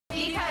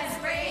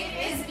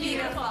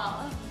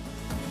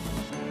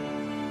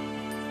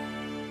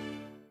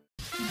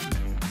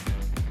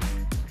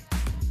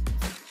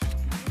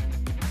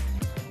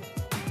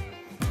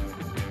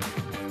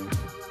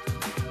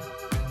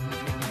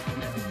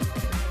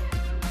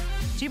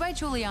G by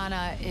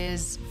Giuliana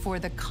is for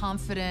the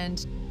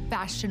confident,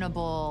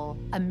 fashionable,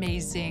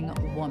 amazing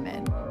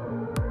woman.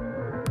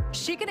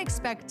 She can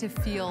expect to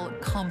feel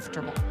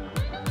comfortable.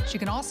 She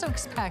can also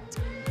expect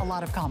a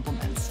lot of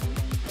compliments.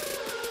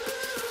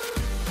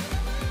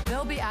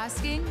 They'll be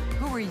asking,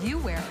 who are you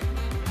wearing?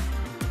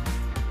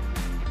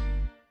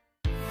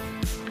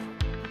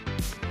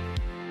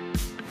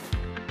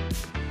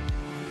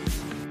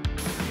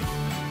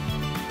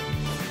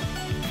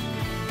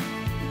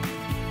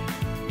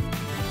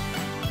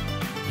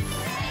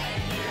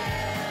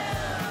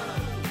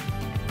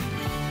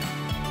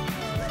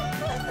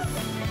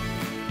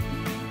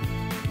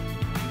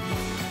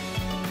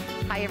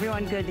 Hi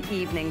everyone, good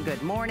evening,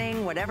 good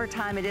morning, whatever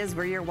time it is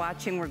where you're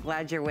watching, we're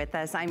glad you're with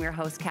us. I'm your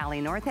host,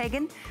 Callie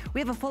Northagen.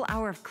 We have a full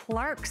hour of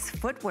Clark's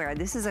Footwear.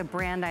 This is a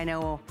brand I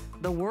know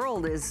the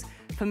world is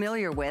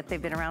familiar with.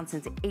 They've been around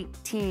since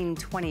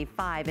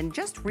 1825 and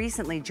just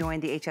recently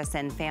joined the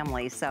HSN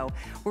family. So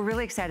we're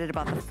really excited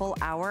about the full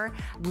hour.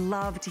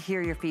 Love to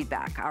hear your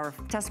feedback. Our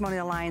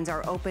testimonial lines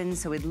are open,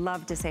 so we'd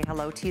love to say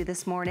hello to you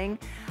this morning.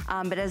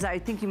 But as I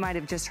think you might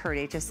have just heard,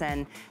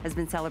 HSN has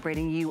been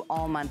celebrating you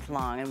all month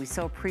long, and we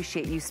so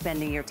appreciate you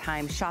spending your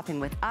time shopping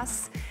with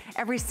us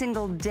every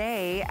single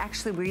day.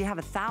 Actually, we have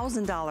a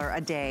 $1,000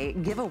 a day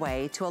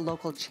giveaway to a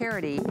local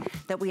charity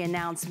that we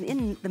announced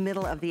in the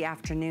middle of the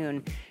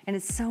afternoon. And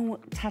it's so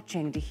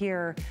touching to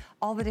hear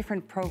all the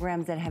different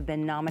programs that have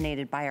been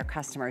nominated by our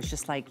customers,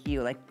 just like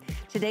you. Like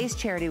today's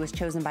charity was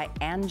chosen by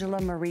Angela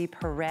Marie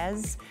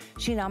Perez.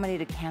 She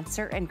nominated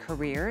Cancer and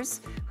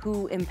Careers,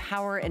 who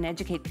empower and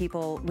educate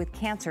people with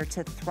cancer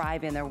to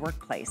thrive in their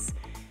workplace.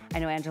 I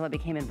know Angela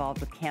became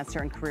involved with Cancer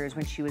and Careers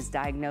when she was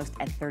diagnosed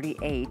at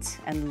 38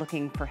 and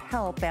looking for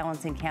help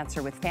balancing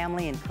cancer with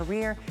family and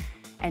career.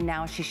 And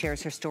now she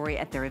shares her story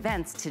at their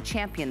events to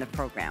champion the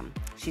program.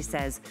 She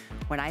says,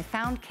 when I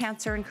found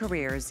Cancer and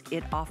Careers,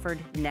 it offered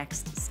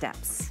next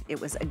steps. It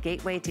was a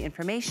gateway to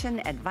information,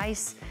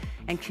 advice,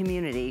 and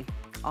community,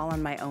 all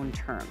on my own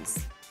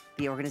terms.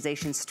 The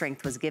organization's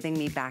strength was giving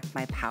me back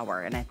my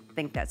power, and I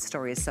think that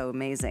story is so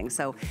amazing.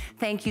 So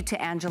thank you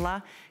to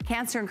Angela.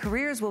 Cancer and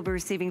Careers will be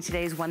receiving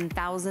today's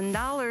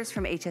 $1,000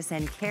 from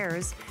HSN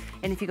Cares.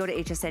 And if you go to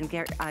HSN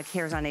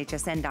Cares on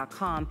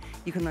hsn.com,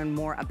 you can learn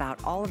more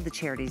about all of the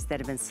charities that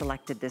have been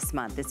selected this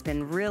month. It's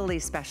been really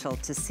special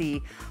to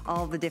see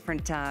all the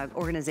different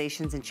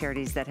organizations and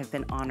charities that have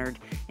been honored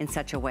in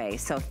such a way.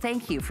 So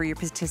thank you for your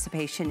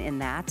participation in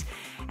that.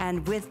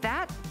 And with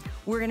that,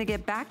 we're gonna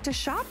get back to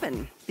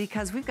shopping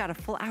because we've got a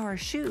full hour of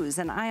shoes,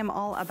 and I am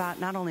all about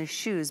not only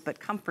shoes, but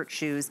comfort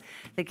shoes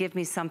that give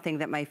me something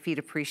that my feet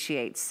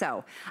appreciate.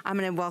 So I'm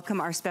gonna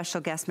welcome our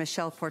special guest,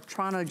 Michelle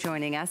Portrano,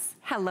 joining us.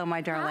 Hello, my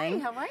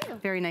darling. Hi, how are you?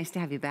 Very nice to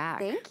have you back.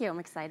 Thank you, I'm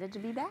excited to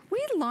be back.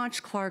 We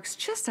launched Clark's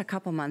just a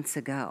couple months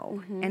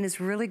ago, and it's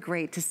really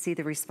great to see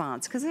the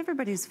response because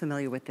everybody's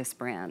familiar with this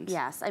brand.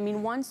 Yes, I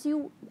mean, once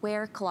you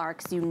wear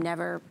Clark's, you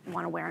never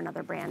wanna wear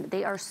another brand.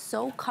 They are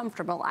so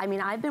comfortable. I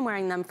mean, I've been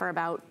wearing them for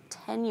about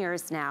 10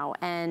 years now,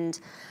 and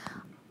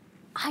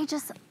I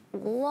just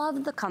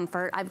love the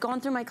comfort. I've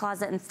gone through my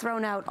closet and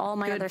thrown out all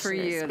my other shoes. Good for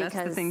you, that's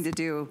the thing to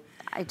do.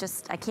 I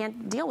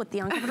can't deal with the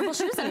uncomfortable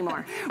shoes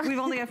anymore. We've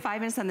only got 5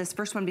 minutes on this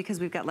first one because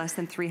we've got less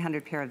than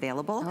 300 pair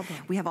available. Okay.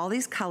 We have all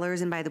these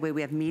colors, and by the way,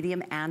 we have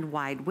medium and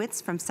wide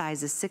widths from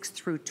sizes 6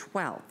 through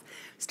 12.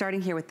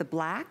 Starting here with the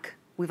black,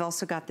 we've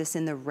also got this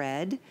in the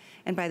red.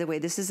 And by the way,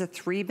 this is a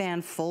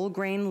 3-band full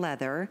grain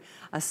leather,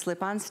 a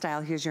slip-on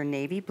style. Here's your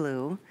navy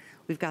blue.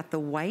 We've got the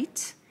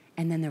white,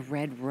 and then the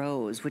red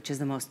rose, which is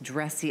the most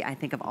dressy, I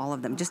think, of all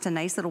of them. Just a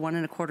nice little 1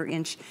 1/4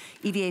 inch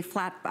EVA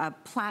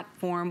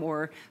platform,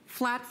 or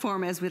flat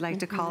form as we like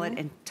to call it,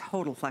 and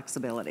total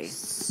flexibility.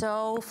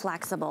 So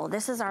flexible.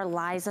 This is our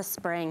Liza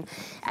Spring.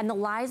 And the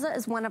Liza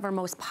is one of our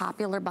most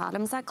popular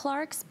bottoms at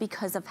Clark's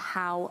because of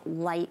how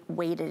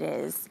lightweight it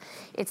is.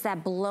 It's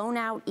that blown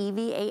out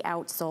EVA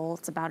outsole.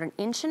 It's about 1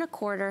 1/4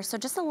 inches, so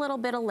just a little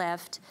bit of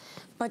lift,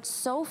 but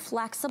so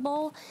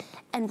flexible.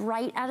 And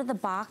right out of the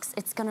box,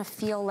 it's gonna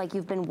feel like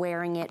you've been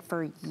wearing it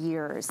for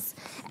years.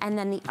 And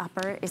then the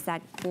upper is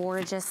that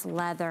gorgeous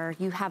leather.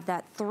 You have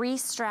that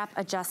 3-strap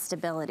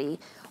adjustability,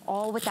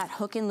 all with that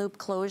hook and loop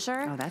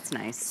closure. Oh, that's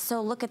nice.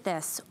 So look at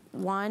this.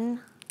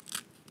 1,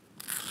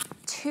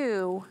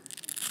 2,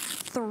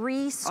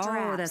 3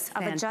 straps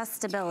of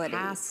adjustability.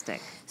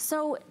 Fantastic.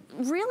 So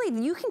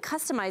really, you can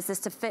customize this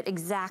to fit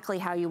exactly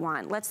how you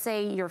want. Let's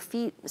say your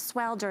feet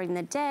swell during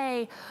the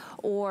day,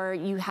 or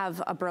you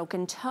have a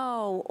broken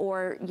toe,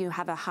 or you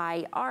have a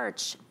high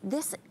arch.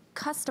 This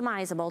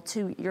customizable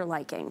to your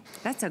liking.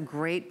 That's a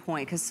great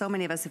point, because so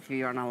many of us, if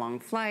you're on a long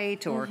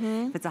flight, or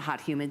if it's a hot,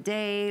 humid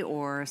day,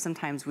 or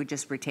sometimes we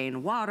just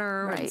retain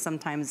water, and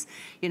sometimes,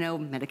 you know,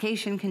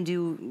 medication can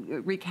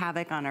wreak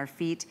havoc on our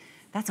feet.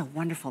 That's a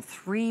wonderful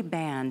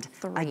 3-band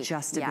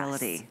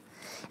adjustability. Yes.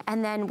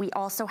 And then we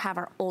also have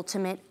our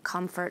ultimate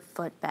comfort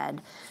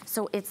footbed.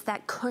 So it's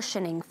that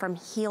cushioning from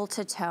heel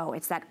to toe.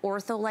 It's that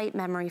Ortholite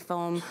memory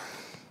foam.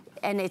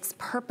 and it's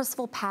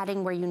purposeful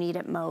padding where you need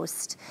it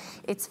most.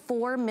 It's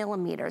 4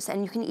 millimeters,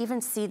 and you can even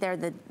see there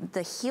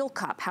the heel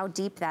cup, how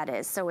deep that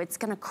is. So it's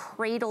gonna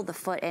cradle the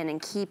foot in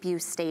and keep you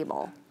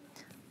stable.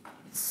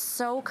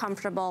 So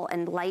comfortable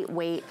and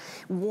lightweight.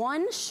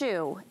 One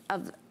shoe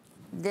of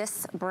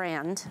this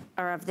brand,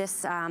 or of this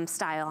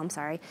style, I'm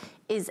sorry,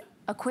 is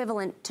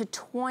equivalent to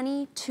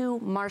 22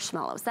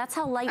 marshmallows. That's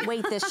how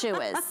lightweight this shoe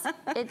is.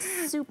 It's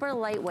super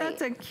lightweight.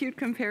 That's a cute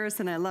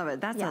comparison. I love it.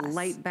 That's a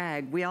light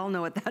bag. We all know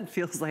what that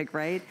feels like,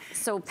 right?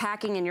 So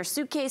packing in your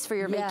suitcase for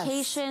your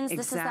vacations,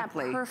 this is that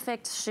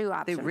perfect shoe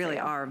option. They really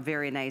are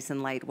very nice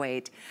and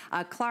lightweight.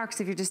 Clarks,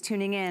 if you're just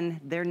tuning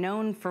in, they're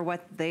known for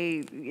what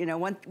they, you know,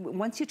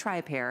 once you try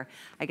a pair,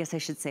 I guess I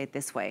should say it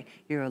this way,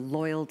 you're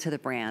loyal to the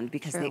brand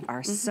because they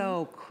are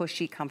so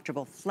cushy,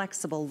 comfortable,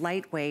 flexible,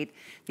 lightweight.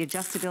 The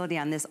adjustability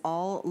on this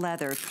all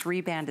leather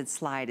 3-banded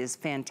slide is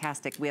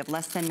fantastic. We have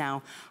less than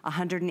now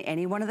 100 in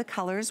any one of the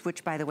colors,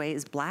 which by the way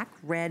is black,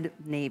 red,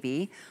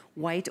 navy,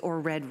 white, or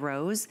red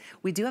rose.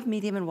 We do have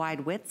medium and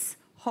wide widths,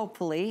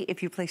 hopefully,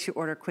 if you place your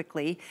order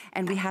quickly.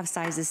 And we have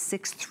sizes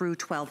 6 through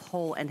 12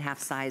 whole and half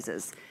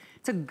sizes.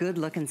 It's a good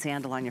looking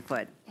sandal on your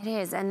foot. It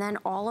is, and then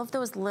all of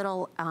those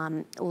little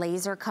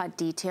laser cut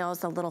details,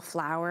 the little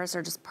flowers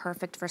are just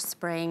perfect for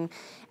spring,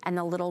 and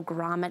the little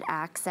grommet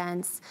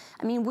accents.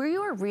 I mean, we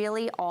are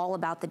really all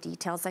about the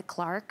details at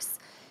Clarks,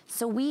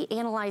 so we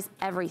analyze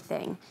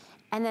everything.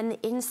 And then the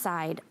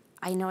inside,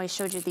 I know I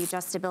showed you the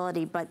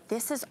adjustability, but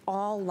this is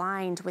all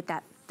lined with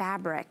that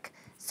fabric.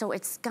 So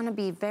it's gonna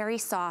be very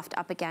soft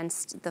up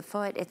against the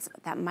foot. It's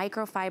that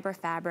microfiber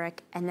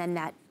fabric, and then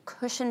that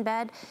cushion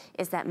bed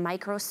is that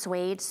micro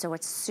suede, so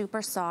it's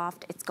super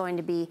soft. It's going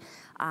to be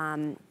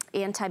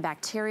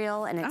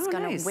antibacterial, and it's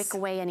gonna wick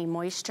away any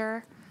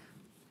moisture.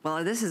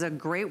 Well, this is a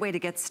great way to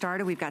get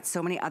started. We've got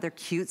so many other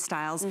cute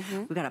styles.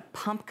 We've got a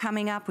pump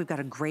coming up. We've got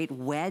a great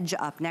wedge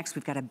up next.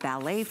 We've got a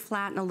ballet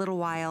flat in a little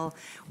while.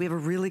 We have a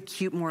really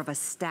cute, more of a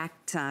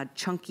stacked,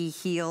 chunky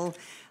heel.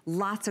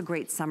 Lots of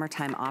great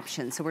summertime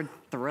options. So we're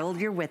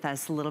thrilled you're with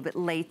us a little bit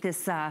late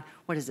this,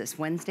 what is this,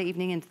 Wednesday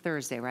evening into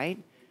Thursday, right?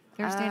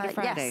 Thursday into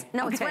Friday. Yes.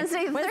 No, it's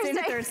Wednesday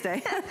to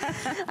Thursday.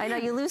 I know,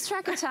 you lose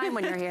track of time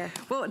when you're here.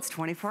 Well, it's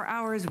 24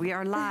 hours. We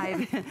are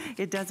live.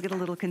 It does get a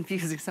little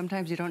confusing.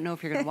 Sometimes you don't know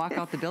if you're going to walk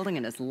out the building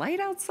and it's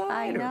light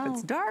outside or if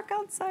it's dark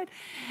outside.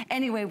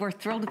 Anyway, we're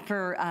thrilled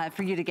for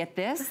you to get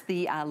this.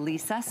 The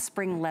Lisa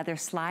Spring Leather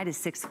Slide is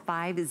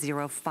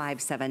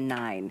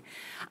 650579.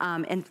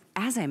 And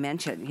as I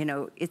mentioned, you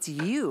know, it's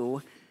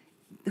you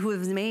who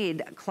has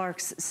made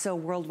Clarks so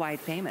worldwide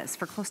famous.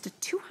 For close to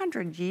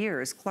 200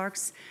 years,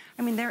 Clarks,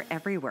 I mean, they're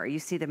everywhere. You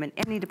see them in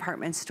any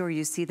department store,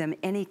 you see them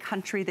any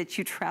country that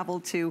you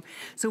travel to.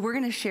 So we're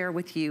gonna share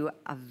with you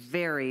a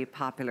very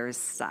popular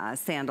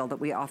sandal that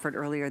we offered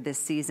earlier this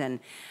season.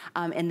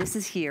 And this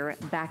is here,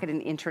 back at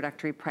an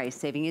introductory price,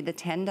 saving you the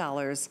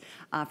 $10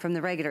 from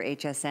the regular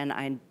HSN.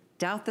 I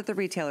doubt that the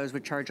retailers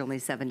would charge only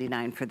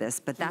 $79 for this,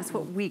 but that's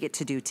what we get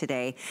to do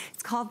today.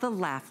 It's called the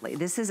Laughly.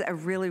 This is a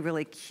really,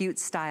 really cute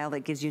style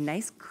that gives you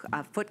nice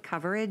foot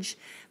coverage,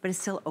 but it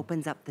still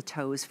opens up the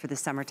toes for the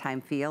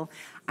summertime feel.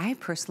 I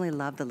personally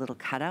love the little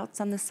cutouts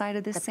on the side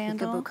of this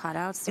sandal. The peekaboo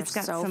cutouts, they're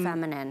so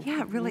feminine.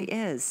 Yeah, it really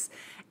is.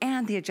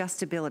 And the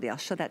adjustability, I'll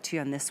show that to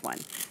you on this one.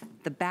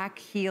 The back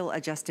heel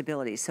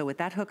adjustability. So with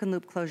that hook and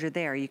loop closure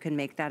there, you can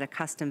make that a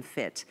custom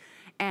fit.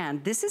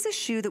 And this is a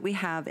shoe that we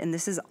have, and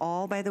this is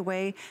all, by the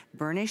way,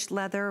 burnished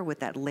leather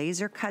with that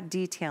laser cut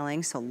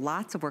detailing, so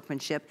lots of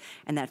workmanship,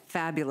 and that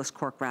fabulous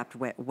cork wrapped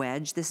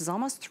wedge. This is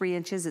almost 3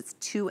 inches, it's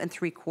 2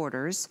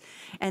 3/4.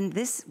 And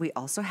this we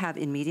also have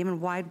in medium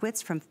and wide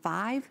widths from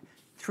 5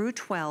 through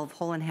 12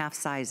 whole and half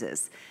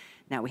sizes.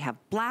 Now we have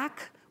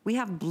black, we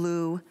have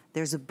blue,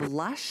 there's a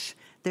blush,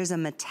 there's a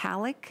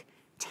metallic,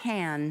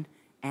 tan,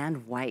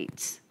 and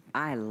white.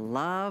 I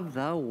love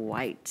the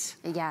white.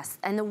 Yes,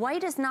 and the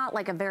white is not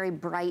like a very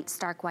bright,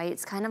 stark white.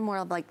 It's kind of more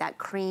of like that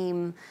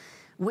cream,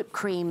 whipped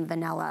cream,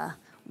 vanilla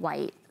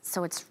white.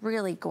 So it's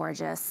really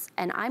gorgeous.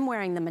 And I'm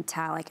wearing the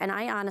metallic, and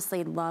I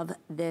honestly love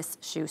this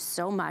shoe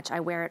so much.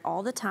 I wear it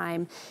all the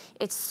time.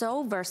 It's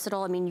so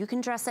versatile. I mean, you can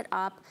dress it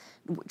up,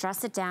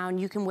 dress it down.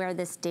 You can wear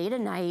this day to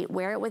night,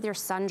 wear it with your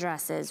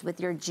sundresses,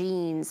 with your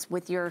jeans,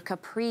 with your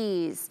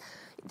capris.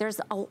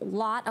 There's a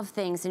lot of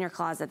things in your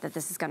closet that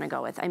this is gonna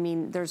go with. I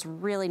mean, there's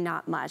really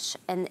not much,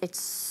 and it's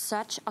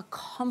such a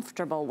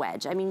comfortable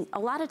wedge. I mean, a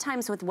lot of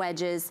times with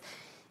wedges,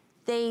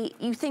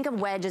 you think a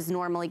wedge is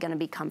normally gonna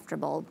be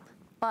comfortable,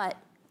 but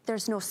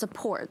there's no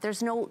support,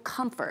 there's no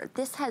comfort.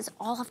 This has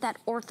all of that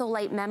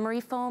Ortholite memory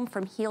foam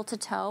from heel to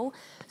toe,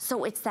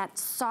 so it's that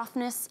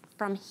softness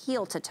from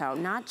heel to toe,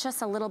 not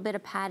just a little bit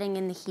of padding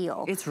in the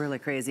heel. It's really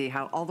crazy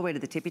how all the way to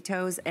the tippy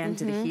toes and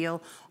to the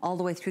heel, all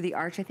the way through the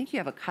arch. I think you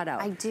have a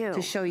cutout. I do,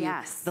 to show you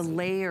the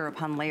layer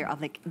upon layer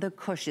of the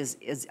cush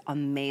is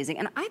amazing.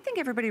 And I think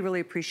everybody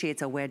really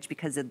appreciates a wedge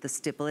because of the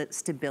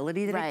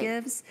stability that it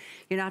gives.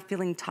 You're not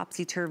feeling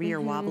topsy-turvy or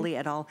wobbly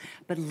at all.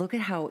 But look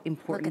at how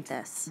important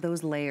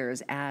those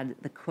layers add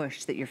the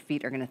cush that your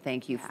feet are gonna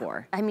thank you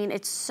for. I mean,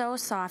 it's so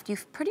soft. You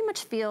pretty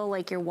much feel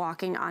like you're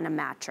walking on a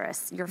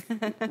mattress.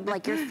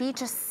 Like your feet feet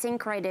just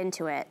sink right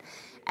into it.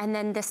 And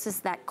then this is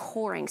that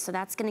coring, so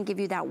that's gonna give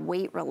you that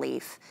weight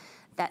relief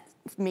that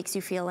makes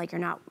you feel like you're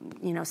not,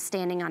 you know,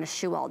 standing on a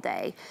shoe all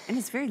day. And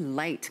it's very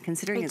light,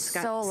 considering it's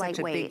got so such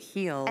a big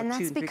heel. And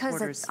that's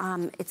because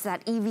it's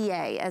that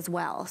EVA as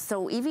well.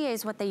 So EVA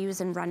is what they use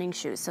in running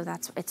shoes. So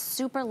it's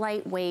super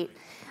lightweight.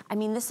 I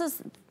mean, this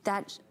is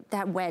that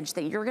wedge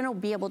that you're gonna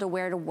be able to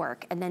wear to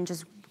work and then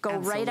just go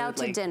right out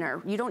to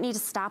dinner. You don't need to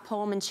stop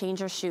home and change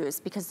your shoes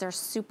because they're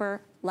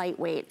super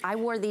lightweight. I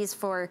wore these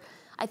for,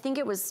 I think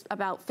it was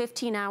about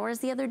 15 hours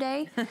the other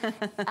day.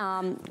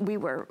 We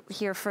were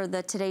here for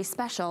the Today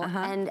Special,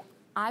 and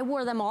I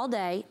wore them all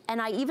day, and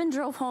I even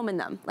drove home in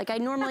them. Like I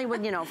normally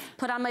would, you know,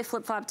 put on my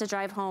flip-flop to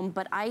drive home,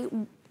 but I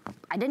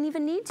didn't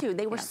even need to.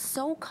 They were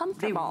so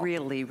comfortable. They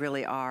really,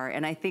 really are.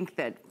 And I think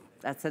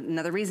that's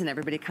another reason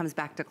everybody comes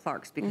back to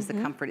Clark's, because the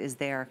comfort is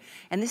there.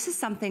 And this is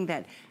something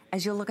that,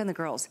 as you look on the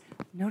girls,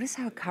 notice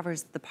how it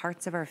covers the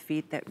parts of our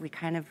feet that we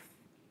kind of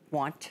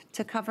want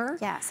to cover.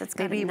 Yes, it's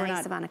got a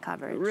nice amount of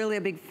coverage. Really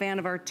a big fan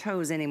of our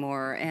toes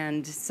anymore,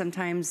 and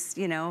sometimes,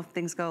 you know,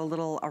 things go a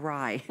little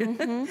awry.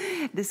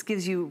 This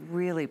gives you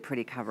really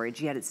pretty coverage,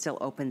 yet it still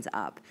opens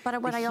up.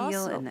 But what I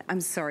also...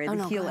 I'm sorry,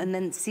 the heel, and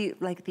then see,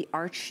 like the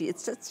arch,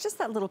 it's just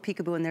that little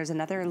peekaboo, and there's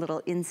another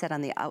little inset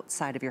on the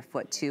outside of your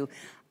foot too,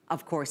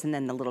 of course, and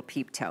then the little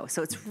peep toe.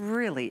 So it's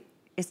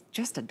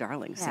just a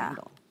darling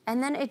sandal.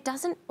 And then it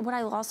doesn't, what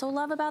I also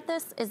love about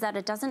this is that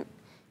it doesn't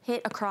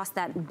hit across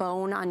that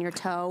bone on your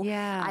toe.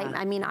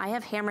 I mean, I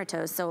have hammer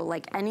toes, so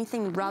like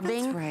anything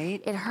rubbing,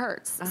 it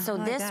hurts. So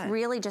this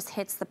really just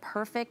hits the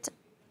perfect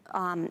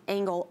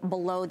angle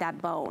below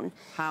that bone.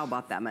 How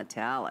about that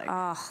metallic?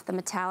 Oh, the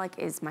metallic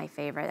is my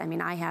favorite. I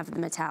mean, I have the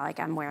metallic,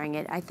 I'm wearing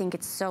it. I think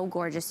it's so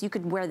gorgeous. You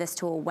could wear this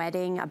to a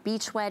wedding, a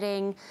beach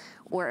wedding,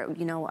 or,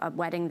 you know, a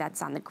wedding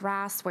that's on the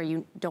grass where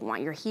you don't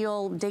want your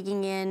heel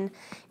digging in.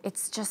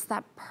 It's just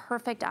that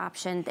perfect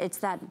option. It's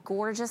that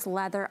gorgeous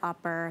leather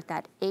upper,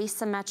 that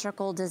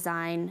asymmetrical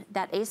design.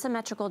 That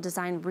asymmetrical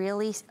design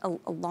really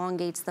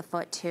elongates the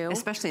foot too.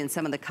 Especially in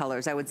some of the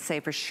colors, I would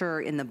say for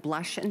sure in the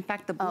blush. In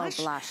fact, the blush,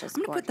 blush is gorgeous.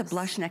 I'm gonna put the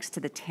blush next to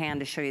the tan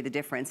to show you the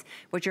difference.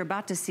 What you're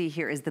about to see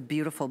here is the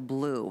beautiful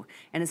blue,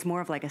 and it's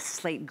more of like a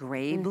slate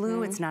gray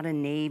blue. It's not a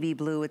navy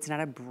blue, it's not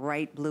a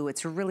bright blue,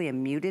 it's really a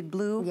muted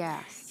blue.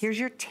 Yes.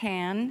 Here's your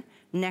tan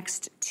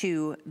next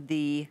to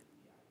the,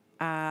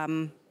 what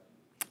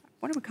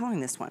are we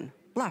calling this one?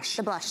 Blush.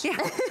 The blush. Yeah.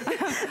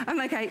 I'm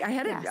like, I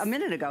had it a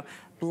minute ago.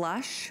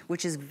 Blush,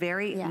 which is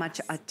very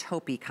much a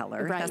taupey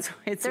color. Right. That's why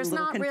it's There's a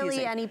little not confusing.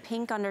 really any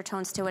pink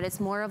undertones to it.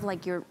 It's more of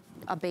like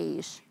a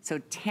beige. So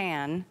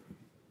tan,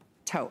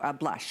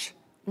 blush,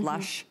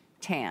 blush,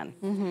 tan.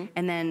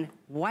 And then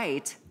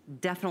white,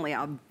 definitely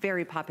a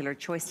very popular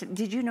choice.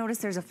 Did you notice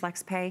there's a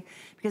flex pay?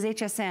 Because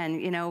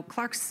HSN, you know,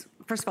 Clark's,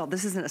 first of all,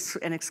 this isn't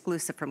an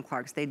exclusive from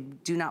Clark's. They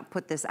do not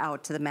put this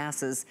out to the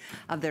masses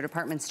of their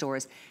department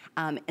stores.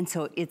 And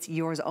so it's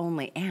yours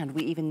only. And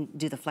we even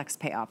do the flex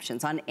pay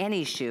options on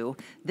any shoe.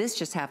 This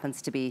just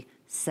happens to be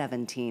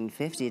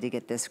 $17.50 to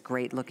get this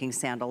great looking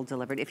sandal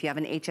delivered. If you have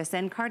an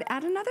HSN card,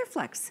 add another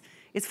flex.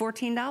 It's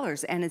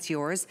 $14 and it's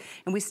yours.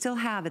 And we still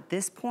have, at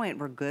this point,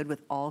 we're good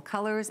with all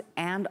colors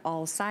and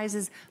all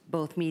sizes,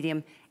 both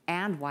medium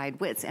and wide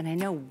widths. And I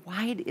know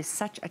wide is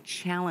such a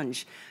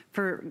challenge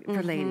for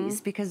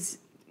ladies, because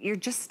you're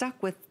just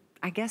stuck with,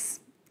 I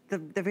guess, the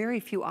very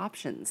few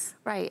options.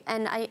 Right,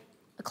 and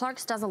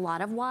Clark's does a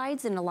lot of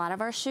wides in a lot of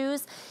our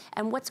shoes.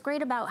 And what's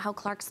great about how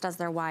Clark's does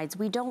their wides,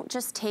 we don't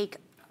just take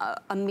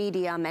a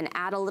medium and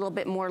add a little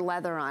bit more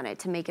leather on it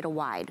to make it a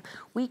wide.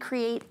 We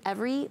create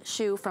every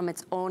shoe from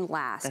its own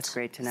last. That's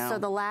great to know. So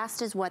the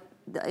last is what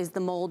is the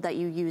mold that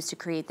you use to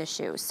create the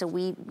shoe. So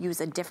we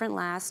use a different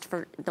last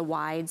for the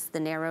wides, the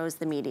narrows,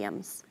 the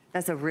mediums.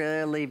 That's a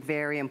really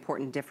very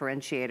important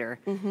differentiator,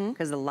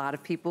 because a lot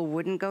of people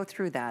wouldn't go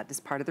through that. It's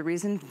part of the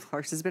reason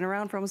Clark's has been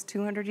around for almost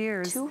 200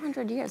 years.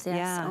 200 years,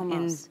 yes,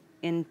 almost.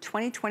 In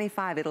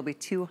 2025, it'll be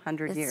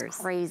 200 years. It's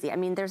crazy. I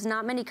mean, there's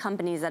not many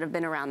companies that have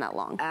been around that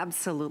long.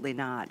 Absolutely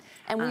not.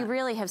 And we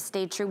really have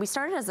stayed true. We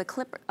started as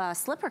a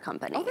slipper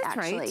company,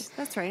 actually. Right.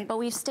 That's right. But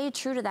we've stayed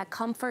true to that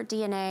comfort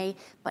DNA,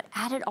 but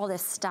added all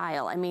this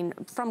style. I mean,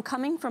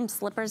 coming from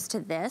slippers to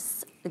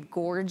this, the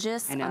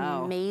gorgeous,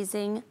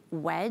 amazing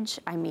wedge.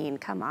 I mean,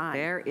 come on.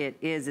 There it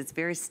is. It's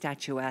very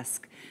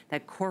statuesque.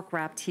 That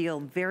cork-wrapped heel,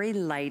 very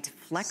light,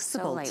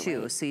 flexible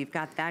too. So you've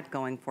got that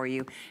going for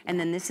you. And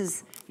then this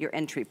is your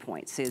entry point.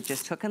 So you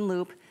just hook and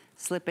loop,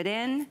 slip it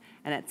in,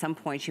 and at some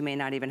point you may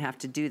not even have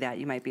to do that.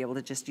 You might be able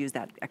to just use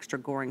that extra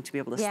goring to be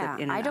able to slip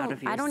in and out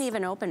of your I don't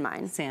even open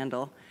mine.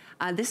 Sandal.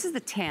 This is the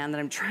tan that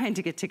I'm trying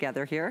to get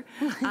together here.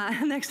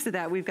 Next to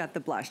that, we've got the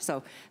blush.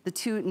 So the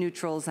two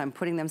neutrals, I'm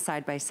putting them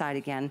side by side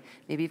again.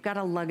 Maybe you've got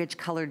a luggage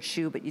colored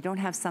shoe, but you don't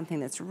have something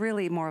that's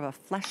really more of a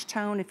flesh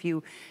tone. If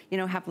you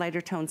have lighter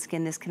toned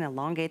skin, this can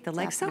elongate the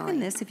legs. So can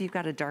this if you've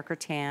got a darker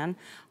tan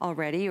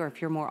already, or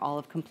if you're more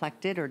olive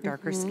complected or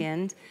darker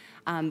skinned.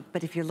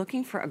 But if you're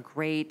looking for a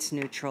great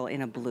neutral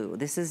in a blue,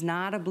 this is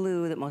not a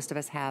blue that most of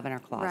us have in our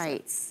closets.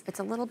 Right. It's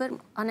a little bit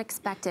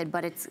unexpected,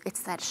 but it's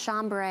that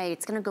chambray.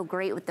 It's gonna go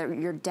great with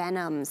your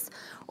denims,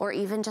 or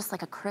even just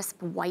like a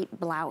crisp white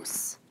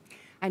blouse.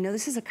 I know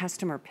this is a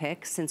customer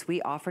pick since we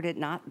offered it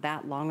not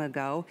that long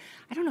ago.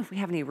 I don't know if we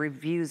have any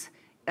reviews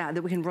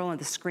that we can roll on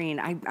the screen.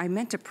 I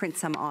meant to print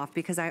some off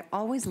because I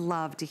always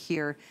love to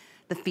hear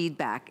the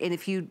feedback. And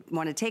if you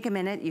want to take a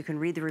minute, you can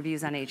read the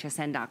reviews on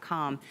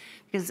hsn.com,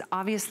 because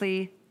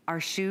obviously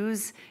our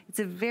shoes, it's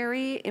a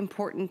very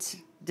important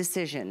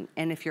decision.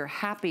 And if you're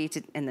happy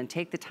to, and then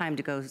take the time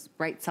to go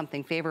write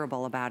something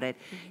favorable about it,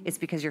 it's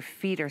because your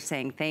feet are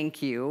saying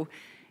thank you.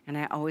 And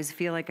I always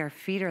feel like our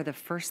feet are the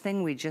first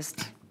thing we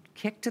just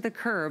kick to the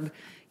curb.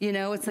 You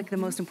know, it's like the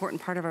most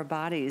important part of our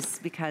bodies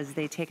because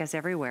they take us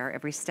everywhere,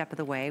 every step of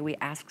the way. We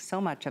ask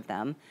so much of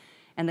them.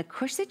 And the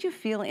cush that you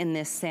feel in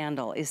this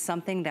sandal is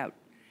something that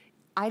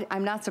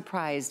I'm not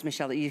surprised,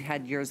 Michelle, that you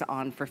had yours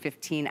on for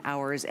 15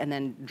 hours and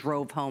then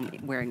drove home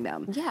wearing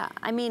them. Yeah,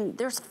 I mean,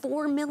 there's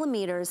 4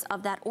 millimeters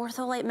of that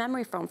ortholite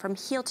memory foam from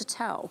heel to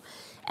toe.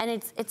 And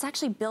it's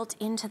actually built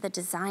into the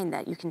design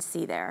that you can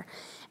see there.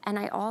 And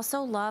I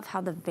also love how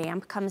the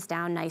vamp comes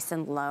down nice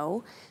and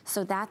low.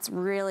 So that's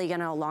really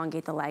gonna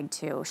elongate the leg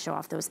too, show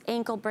off those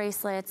ankle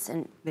bracelets.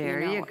 And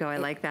there you go, I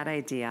like that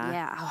idea.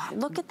 Yeah, oh,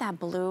 look at that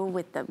blue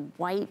with the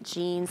white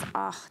jeans.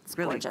 Oh, it's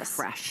really gorgeous.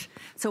 Fresh.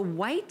 So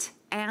white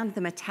and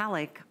the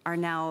metallic are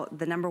now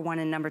the #1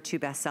 and #2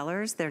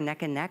 bestsellers. They're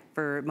neck and neck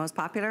for most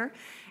popular.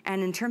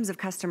 And in terms of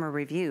customer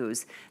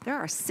reviews, there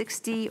are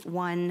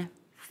 61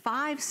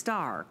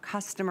 5-star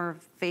customer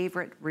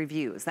favorite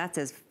reviews. That's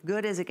as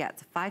good as it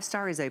gets.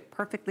 5-star is a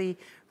perfectly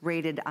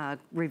rated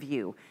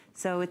review.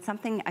 So it's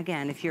something,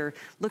 again, if you're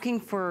looking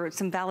for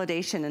some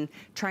validation and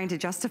trying to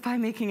justify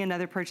making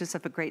another purchase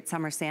of a great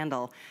summer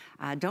sandal,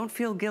 don't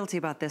feel guilty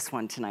about this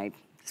one tonight,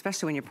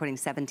 especially when you're putting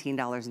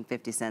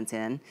 $17.50 in.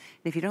 And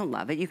if you don't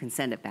love it, you can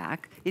send it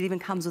back. It even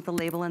comes with a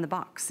label in the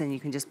box, and you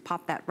can just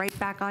pop that right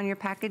back on your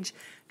package,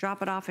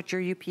 drop it off at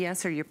your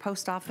UPS or your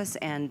post office,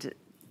 and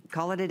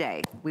call it a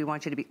day. We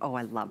want you to be, oh,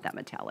 I love that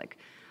metallic.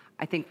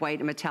 I think white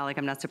and metallic,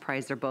 I'm not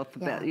surprised they're both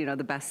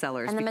the best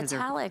sellers, and because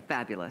they're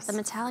fabulous. The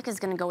metallic is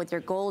gonna go with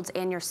your golds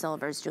and your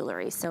silvers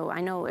jewelry. So I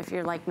know if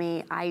you're like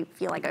me, I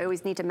feel like I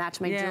always need to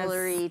match my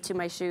jewelry to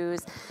my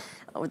shoes,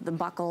 or the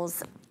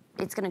buckles.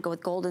 It's gonna go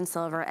with gold and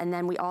silver. And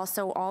then we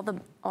also, all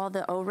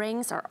the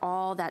O-rings are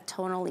all that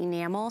tonal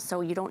enamel, so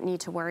you don't need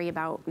to worry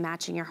about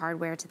matching your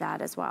hardware to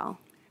that as well.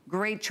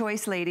 Great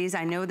choice, ladies.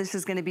 I know this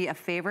is gonna be a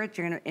favorite.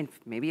 You're gonna, and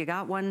maybe you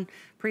got one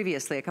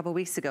previously, a couple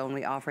weeks ago when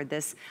we offered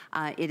this.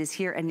 It is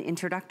here an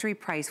introductory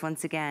price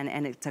once again,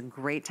 and it's a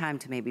great time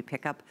to maybe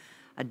pick up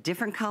a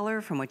different color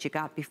from what you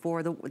got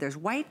before. There's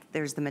white,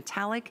 there's the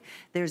metallic,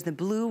 there's the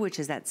blue, which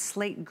is that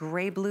slate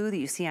gray blue that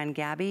you see on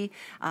Gabby.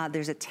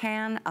 There's a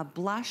tan, a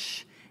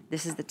blush.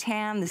 This is the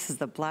tan, this is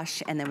the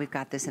blush, and then we've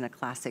got this in a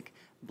classic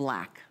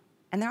black.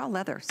 And they're all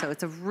leather, so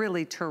it's a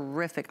really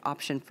terrific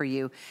option for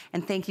you.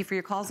 And thank you for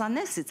your calls on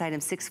this. It's item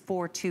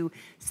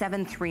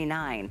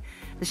 642739.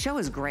 The show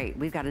is great.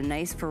 We've got a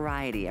nice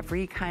variety,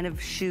 every kind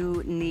of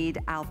shoe need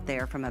out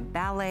there, from a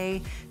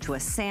ballet to a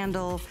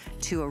sandal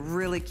to a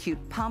really cute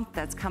pump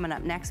that's coming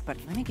up next. But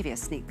let me give you a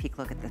sneak peek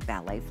look at the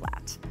ballet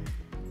flat.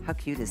 How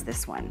cute is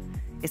this one?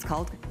 It's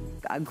called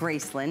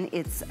Graceland.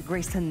 It's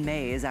Graceland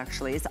Maze,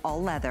 actually. It's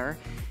all leather.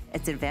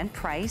 It's event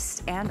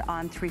priced and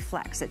on 3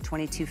 flex at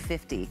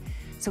 $22.50.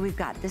 So we've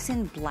got this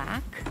in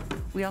black.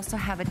 We also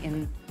have it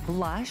in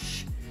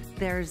blush.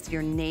 There's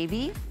your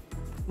navy.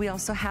 We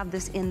also have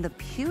this in the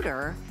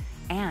pewter,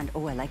 and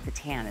oh, I like the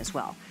tan as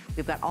well.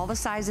 We've got all the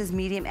sizes,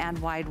 medium and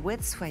wide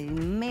widths. So you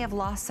may have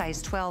lost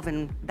size 12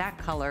 in that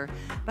color,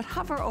 but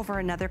hover over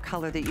another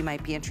color that you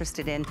might be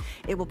interested in.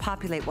 It will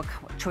populate what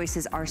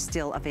choices are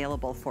still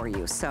available for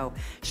you. So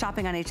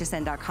shopping on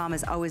hsn.com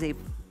is always a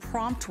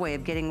prompt way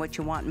of getting what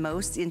you want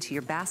most into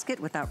your basket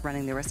without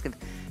running the risk of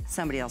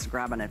somebody else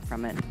grabbing it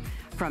from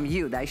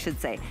you, I should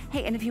say.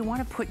 Hey, and if you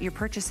want to put your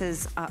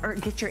purchases, or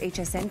get your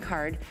HSN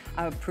card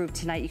approved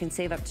tonight, you can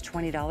save up to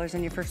 $20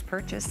 on your first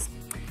purchase.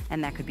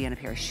 And that could be on a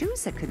pair of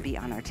shoes. It could be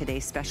on our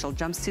today's special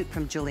jumpsuit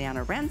from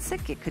Juliana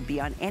Rancic. It could be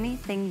on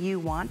anything you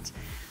want.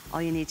 All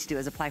you need to do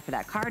is apply for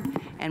that card,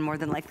 and more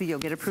than likely you'll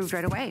get approved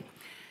right away.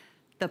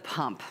 The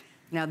pump.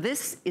 Now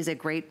this is a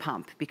great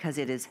pump because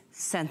it is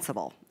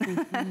sensible.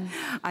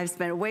 I've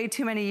spent way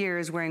too many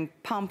years wearing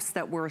pumps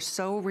that were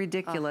so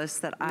ridiculous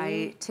that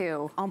I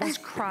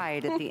almost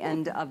cried at the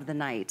end of the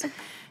night.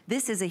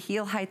 This is a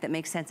heel height that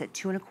makes sense at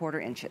 2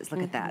 1/4 inches.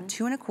 Look at that,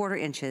 2 1/4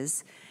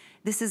 inches.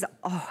 This is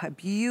a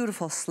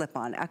beautiful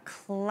slip-on, a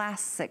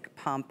classic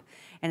pump,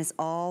 and it's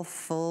all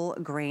full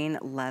grain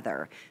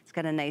leather. It's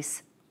got a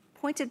nice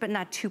pointed but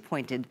not too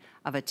pointed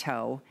of a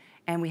toe,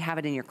 and we have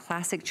it in your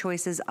classic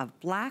choices of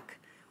black.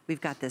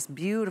 We've got this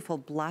beautiful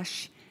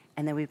blush,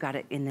 and then we've got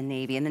it in the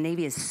navy. And the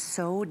navy is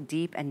so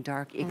deep and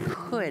dark, it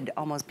could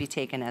almost be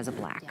taken as a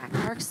black. Yeah,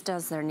 Clarks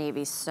does their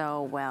navy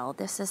so well.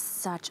 This is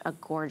such a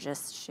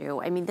gorgeous shoe.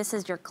 I mean, this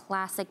is your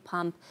classic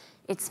pump.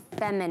 It's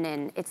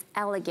feminine, it's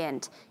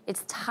elegant,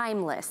 it's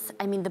timeless.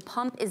 I mean, the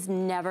pump is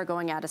never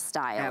going out of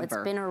style. Ever.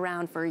 It's been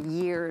around for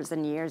years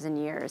and years and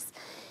years.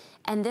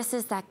 And this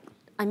is that,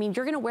 I mean,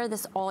 you're gonna wear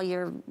this all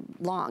year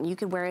long. You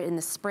could wear it in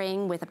the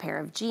spring with a pair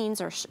of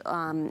jeans or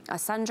a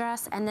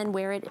sundress, and then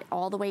wear it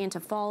all the way into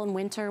fall and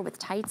winter with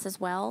tights as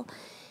well.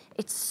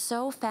 It's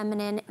so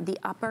feminine. The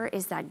upper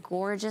is that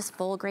gorgeous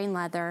full grain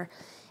leather,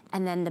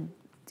 and then the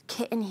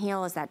kitten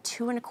heel is that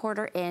 2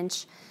 1/4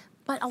 inch.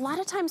 But a lot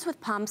of times with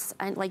pumps,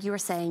 and like you were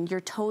saying, your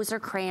toes are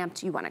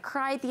cramped, you wanna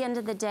cry at the end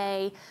of the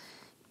day.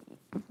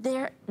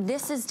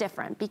 This is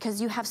different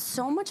because you have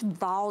so much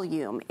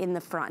volume in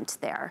the front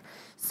there.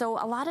 So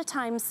a lot of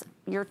times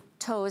your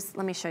toes,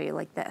 let me show you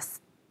like this.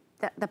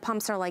 The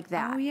pumps are like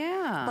that. Oh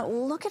yeah. But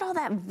look at all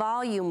that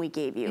volume we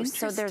gave you.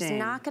 So there's Interesting.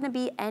 not gonna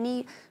be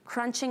any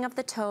crunching of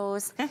the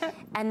toes.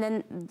 And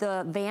then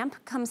the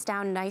vamp comes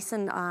down nice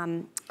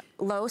and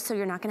low, so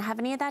you're not gonna have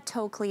any of that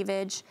toe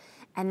cleavage.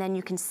 And then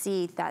you can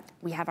see that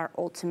we have our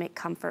ultimate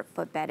comfort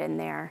footbed in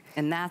there.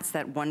 And that's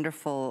that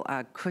wonderful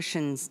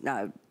cushions,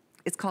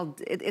 it's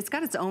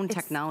got its own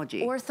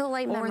technology.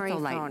 Ortholite memory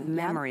foam. Ortholite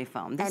memory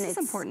foam. This is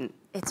important.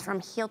 It's from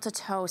heel to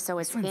toe, so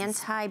it's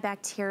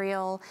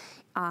antibacterial,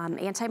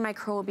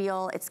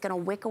 antimicrobial. It's gonna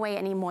wick away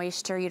any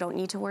moisture. You don't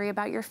need to worry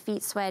about your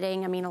feet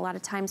sweating. I mean, a lot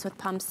of times with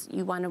pumps,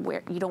 you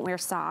don't wear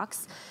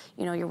socks.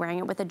 You know, you're wearing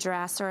it with a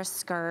dress or a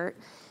skirt.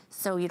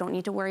 So you don't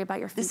need to worry about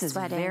your feet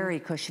sweating. This is very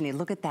cushiony.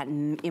 Look at that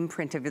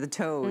imprint of the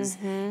toes.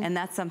 And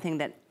that's something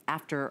that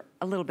after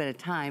a little bit of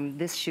time,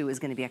 this shoe is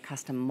gonna be a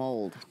custom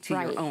mold to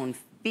your own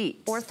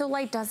feet.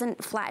 Ortholite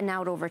doesn't flatten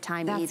out over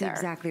time either. That's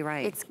exactly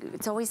right.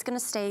 It's always gonna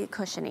stay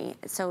cushiony.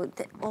 So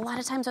a lot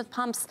of times with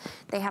pumps,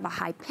 they have a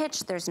high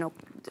pitch, there's no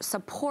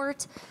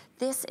support.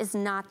 This is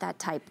not that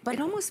type. But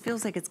it almost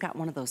feels like it's got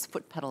one of those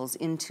foot pedals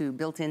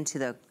built into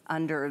the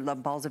under the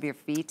balls of your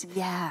feet.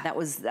 Yeah. That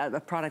was a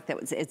product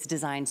it's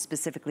designed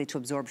specifically to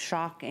absorb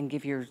shock and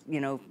give your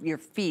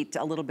feet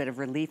a little bit of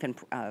relief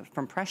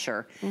from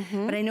pressure.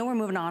 But I know we're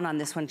moving on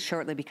this one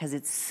shortly because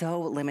it's so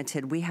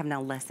limited. We have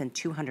now less than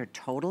 200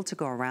 total to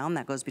go around.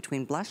 That goes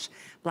between blush,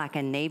 black,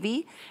 and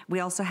navy. We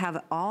also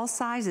have all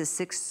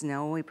sizes,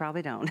 no, we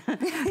probably don't.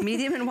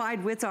 Medium and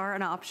wide widths are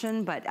an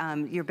option, but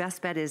your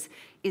best bet is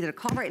either to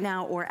call right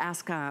now or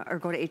ask or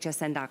go to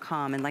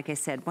hsn.com. And like I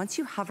said, once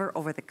you hover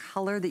over the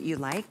color that you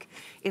like,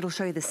 it'll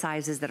show you the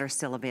sizes that are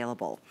still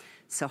available.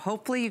 So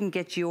hopefully you can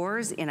get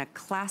yours in a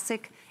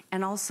classic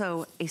and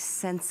also a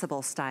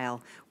sensible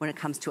style when it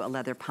comes to a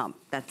leather pump.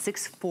 That's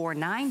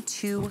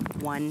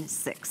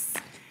 649216.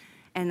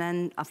 And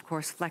then, of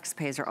course, flex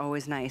pays are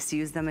always nice.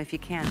 Use them if you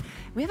can.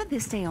 We have a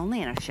this day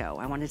only in a show,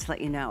 I wanted to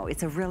let you know.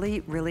 It's a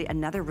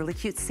another really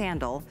cute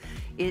sandal.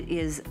 It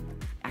is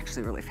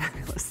actually really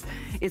fabulous.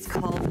 It's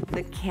called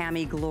the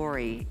Cami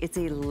Glory. It's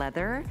a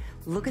leather.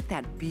 Look at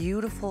that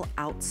beautiful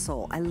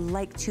outsole. I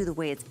like too the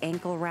way it's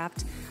ankle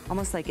wrapped,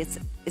 almost like it's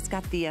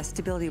got the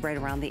stability right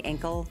around the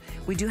ankle.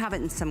 We do have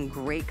it in some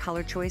great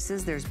color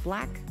choices. There's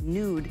black,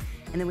 nude,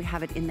 and then we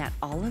have it in that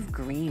olive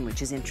green,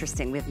 which is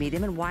interesting. We have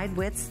medium and wide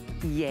widths,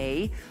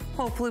 yay.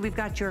 Hopefully we've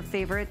got your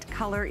favorite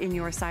color in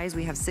your size.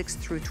 We have 6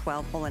 through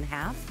 12 full and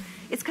half.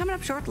 It's coming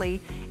up shortly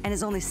and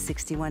is only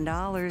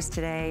 $61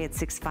 today at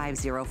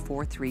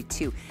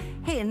 $650,432.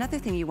 Hey, another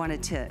thing I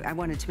wanted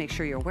to make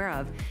sure you're aware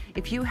of,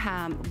 if you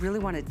really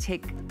want to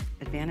take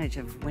advantage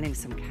of winning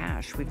some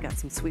cash, we've got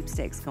some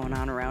sweepstakes going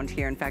on around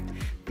here. In fact,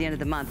 at the end of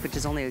the month, which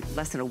is only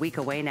less than a week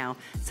away now,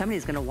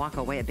 somebody's going to walk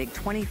away a big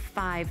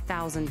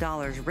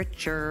 $25,000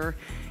 richer,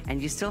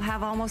 and you still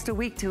have almost a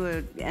week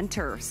to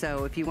enter.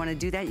 So if you want to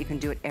do that, you can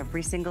do it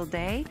every single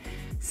day.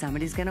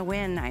 Somebody's going to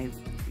win.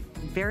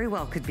 Very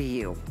well could be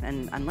you.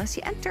 And unless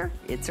you enter,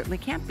 it certainly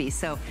can't be.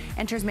 So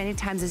enter as many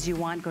times as you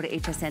want. Go to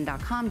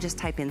hsn.com, just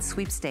type in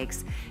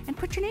sweepstakes and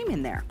put your name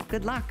in there.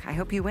 Good luck. I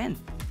hope you win.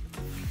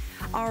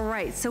 All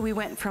right, so we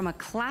went from a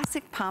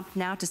classic pump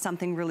now to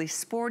something really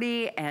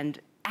sporty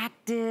and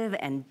active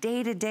and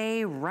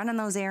day-to-day, running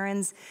those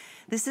errands.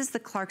 This is the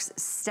Clarks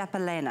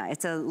Stepalena.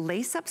 It's a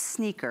lace-up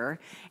sneaker,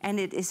 and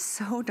it is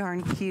so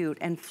darn cute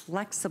and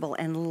flexible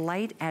and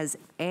light as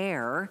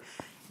air.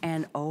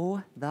 And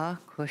oh, the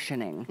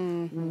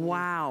cushioning.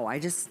 Wow, I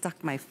just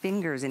stuck my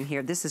fingers in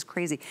here. This is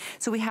crazy.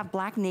 So we have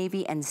black,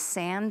 navy, and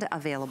sand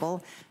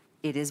available.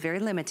 It is very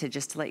limited,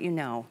 just to let you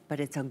know,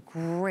 but it's a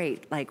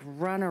great, like,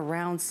 run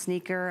around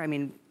sneaker. I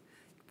mean,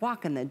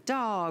 walking the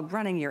dog,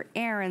 running your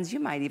errands.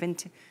 You might even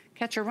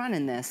catch a run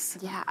in this.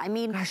 Yeah, I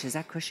mean. Gosh, is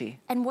that cushy.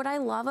 And what I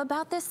love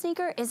about this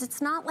sneaker is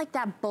it's not like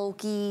that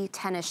bulky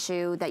tennis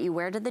shoe that you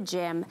wear to the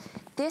gym.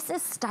 This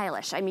is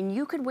stylish. I mean,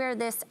 you could wear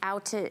this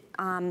out to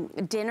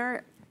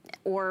dinner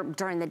or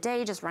during the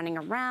day, just running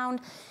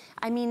around.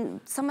 I mean,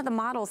 some of the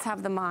models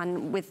have them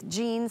on with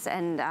jeans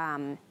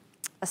and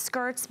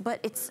skirts, but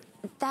it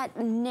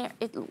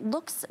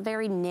looks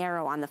very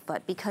narrow on the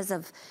foot because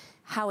of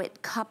how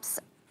it cups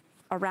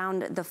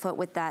around the foot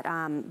with that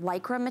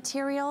Lycra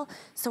material,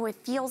 so it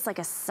feels like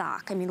a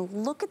sock. I mean,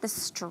 look at the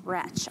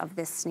stretch of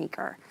this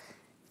sneaker.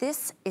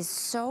 This is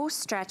so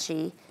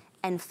stretchy,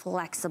 and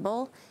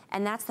flexible,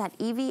 and that's that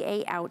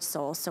EVA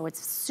outsole, so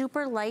it's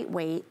super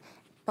lightweight.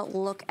 But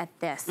look at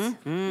this.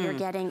 You're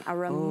getting a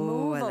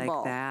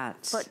removable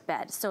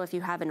footbed. So if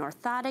you have an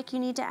orthotic you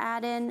need to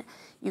add in,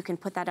 you can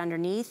put that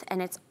underneath,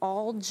 and it's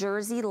all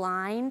jersey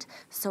lined,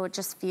 so it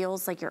just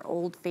feels like your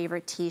old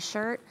favorite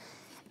t-shirt.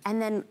 And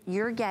then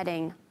you're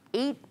getting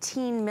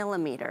 18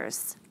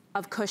 millimeters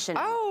of cushion.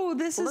 Oh,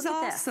 this is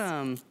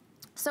awesome.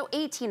 So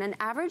 18, an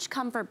average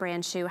Comfort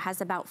brand shoe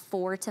has about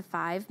 4 to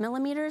 5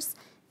 millimeters.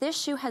 This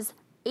shoe has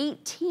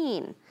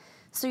 18.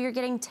 So you're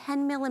getting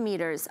 10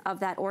 millimeters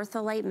of that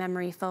Ortholite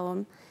memory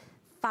foam,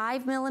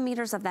 5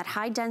 millimeters of that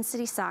high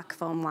density sock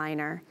foam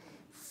liner,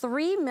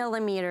 3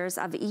 millimeters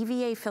of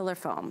EVA filler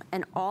foam,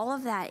 and all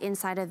of that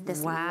inside of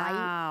this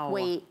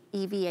lightweight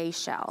EVA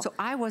shell. So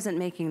I wasn't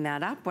making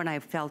that up when I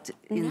felt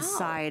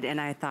inside, and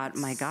I thought,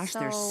 my gosh,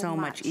 there's so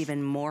much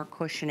even more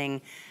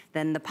cushioning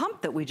than the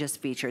pump that we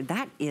just featured.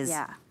 That is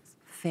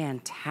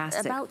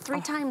fantastic. About 3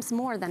 times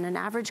more than an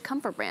average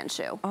Comfort brand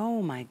shoe.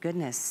 Oh my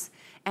goodness.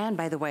 And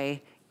by the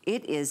way,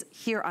 it is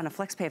here on a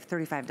flex pay of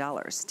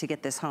 $35 to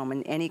get this home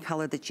in any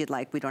color that you'd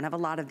like. We don't have a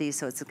lot of these,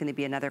 so it's gonna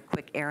be another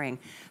quick airing.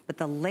 But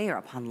the layer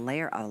upon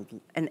layer of,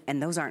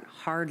 and those aren't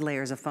hard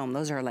layers of foam.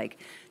 Those are like,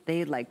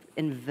 they like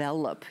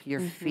envelop your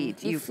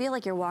feet. You feel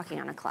like you're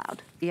walking on a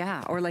cloud.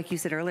 Yeah, or like you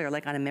said earlier,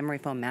 like on a memory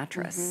foam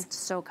mattress.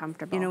 So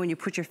comfortable. You know, when you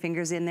put your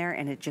fingers in there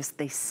and it just,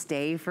 they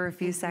stay for a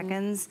few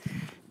seconds,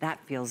 that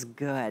feels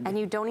good. And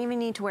you don't even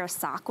need to wear a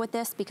sock with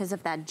this because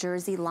of that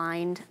jersey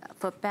lined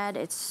footbed.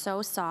 It's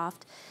so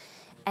soft.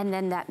 And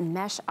then that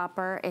mesh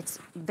upper, it's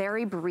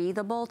very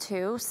breathable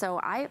too. So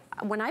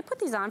when I put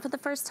these on for the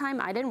first time,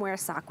 I didn't wear a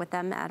sock with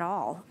them at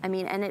all. I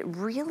mean, and it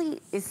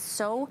really is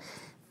so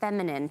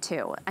feminine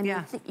too. I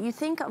mean, you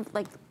think of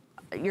like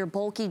your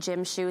bulky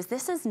gym shoes.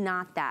 This is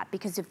not that,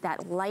 because of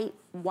that light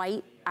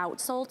white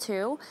outsole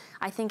too.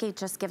 I think it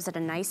just gives it a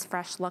nice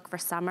fresh look for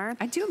summer.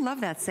 I do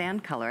love that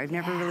sand color. I've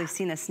never really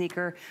seen a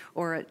sneaker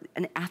or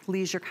an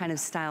athleisure kind of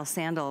style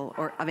sandal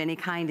or of any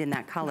kind in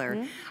that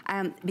color.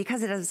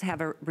 Because it does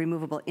have a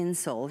removable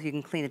insole, you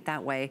can clean it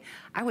that way.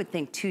 I would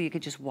think too, you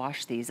could just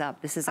wash these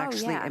up. This is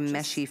actually a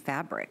meshy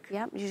fabric.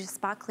 Yep, you just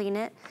spot clean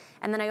it.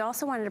 And then I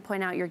also wanted to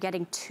point out, you're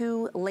getting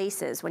 2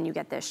 laces when you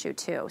get this shoe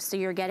too. So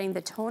you're getting the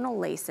tonal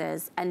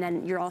laces, and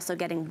then you're also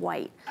getting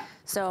white.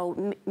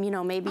 So, you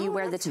know, maybe you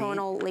wear the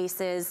tonal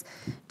laces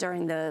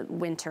during the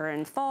winter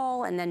and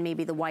fall, and then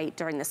maybe the white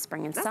during the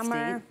spring and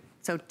summer. Neat.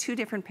 So 2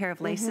 different pair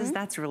of laces,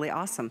 that's really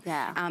awesome.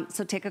 Yeah.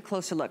 So take a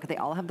closer look. They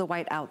all have the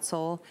white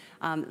outsole.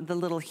 The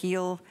little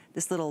heel,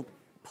 this little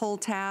pull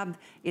tab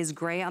is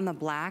gray on the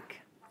black.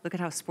 Look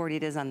at how sporty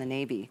it is on the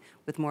navy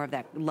with more of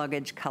that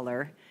luggage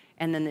color.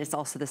 And then there's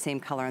also the same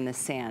color on the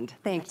sand.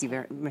 Thank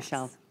you,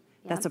 Michelle.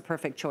 That's a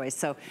perfect choice.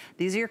 So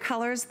these are your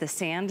colors, the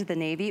sand, the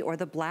navy, or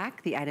the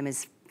black. The item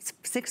is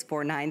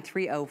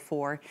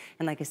 649304,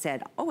 and like I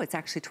said, it's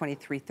actually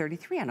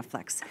 $23.33 on a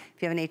flex.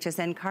 If you have an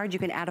HSN card, you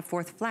can add a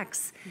 4th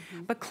flex.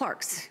 But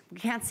Clarks, we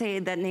can't say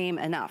that name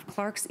enough.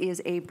 Clarks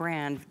is a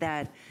brand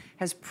that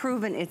has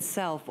proven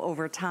itself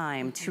over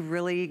time to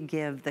really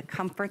give the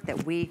comfort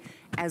that we,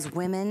 as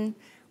women,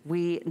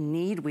 we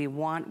need, we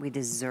want, we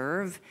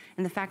deserve.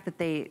 And the fact that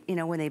they, you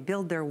know, when they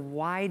build their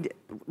wide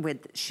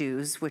width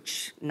shoes,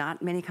 which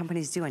not many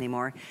companies do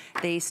anymore,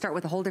 they start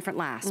with a whole different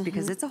last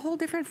because it's a whole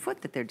different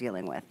foot that they're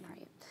dealing with. Right.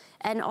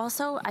 And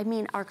also, I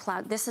mean, our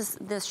Cloud, this is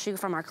this shoe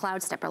from our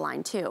Cloud Stepper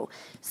line too.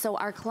 So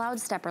our Cloud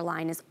Stepper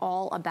line is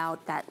all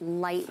about that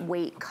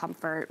lightweight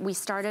comfort. We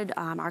started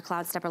our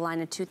Cloud Stepper line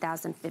in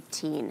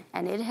 2015,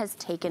 and it has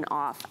taken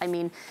off. I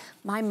mean,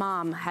 my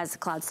mom has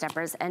Cloud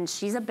Steppers, and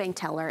she's a bank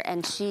teller, and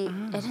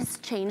it has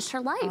changed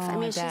her life. I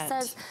mean, she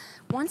says,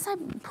 once I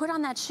put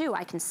on that shoe,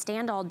 I can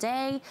stand all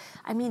day.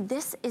 I mean,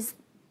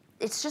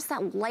 it's just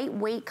that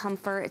lightweight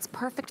comfort. It's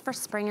perfect for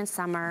spring and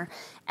summer,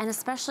 and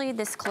especially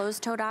this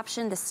closed-toed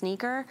option, the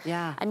sneaker.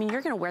 Yeah. I mean,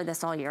 you're gonna wear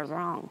this all year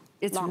long.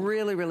 It's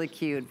really, really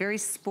cute. Very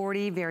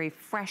sporty, very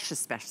fresh,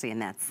 especially in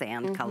that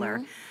sand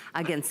color.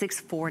 Again,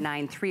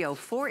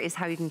 649304 is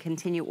how you can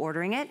continue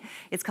ordering it.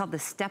 It's called the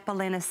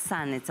Stepalena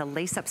Sun. It's a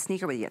lace-up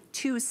sneaker with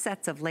 2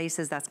 sets of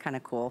laces. That's kind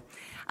of cool.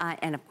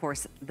 And of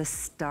course, the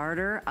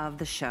starter of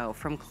the show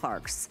from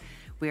Clarks.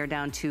 We are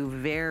down to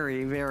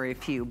very, very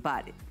few,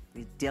 but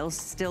we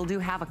still do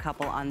have a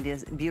couple on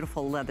this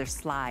beautiful leather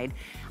slide.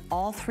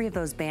 All 3 of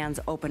those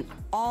bands open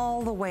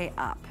all the way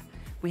up.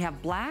 We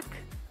have black,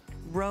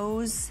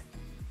 rose,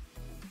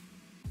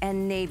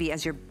 and navy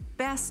as your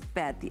best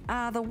bet.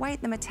 The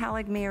white, the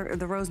metallic, or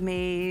the rose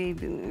may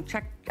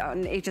check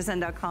on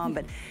hsn.com,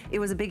 but it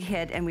was a big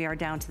hit, and we are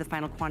down to the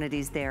final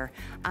quantities there.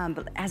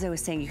 But as I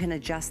was saying, you can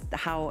adjust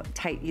how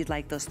tight you'd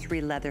like those 3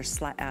 leather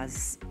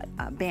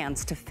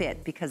bands to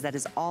fit, because that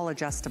is all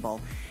adjustable.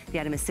 The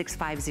item is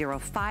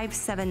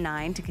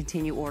 650579 to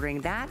continue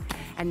ordering that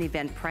at an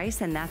event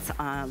price, and that's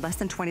less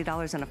than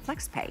 $20 on a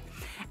flex pay.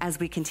 As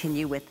we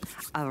continue with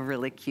a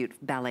really cute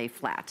ballet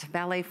flat.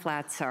 Ballet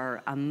flats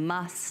are a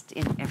must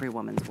in every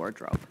woman's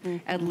wardrobe,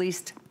 at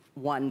least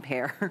one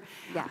pair.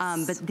 Yes.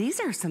 But these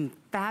are some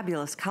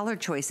fabulous color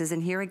choices.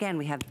 And here again,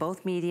 we have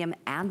both medium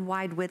and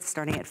wide width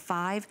starting at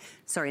 5.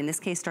 Sorry, in this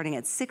case, starting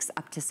at 6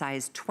 up to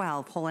size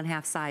 12, whole and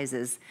half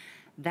sizes.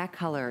 That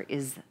color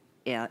is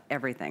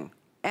everything.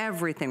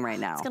 Everything right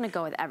now. It's gonna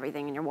go with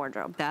everything in your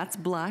wardrobe. That's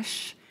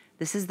blush.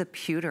 This is the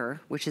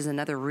pewter, which is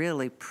another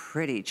really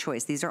pretty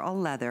choice. These are all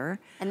leather.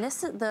 And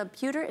the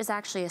pewter is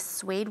actually a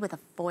suede with a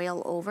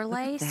foil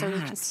overlay. So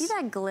you can see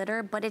that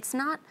glitter, but it's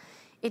not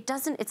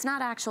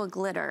actual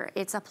glitter.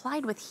 It's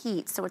applied with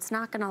heat, so it's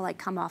not gonna like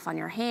come off on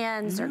your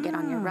hands or get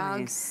on your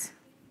rugs.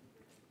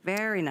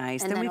 Very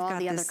nice. And then we've got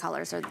the other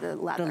colors are the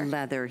leather. The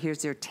leather.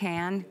 Here's your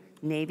tan,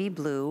 navy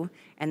blue,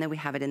 and then we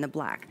have it in the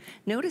black.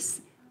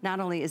 Notice, not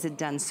only is it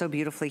done so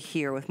beautifully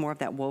here with more of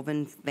that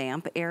woven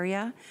vamp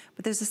area,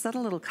 but there's a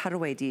subtle little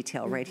cutaway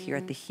detail right here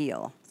at the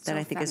heel that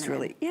I think is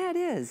really, yeah, it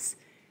is.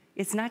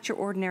 It's not your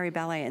ordinary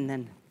ballet, and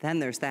then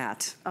there's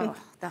that. Oh,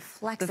 the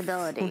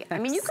flexibility. I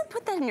mean, you could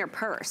put that in your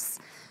purse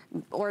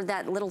or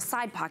that little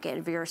side pocket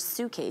of your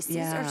suitcase.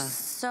 These are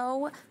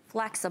so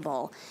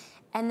flexible.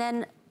 And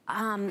then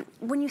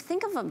when you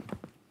think of a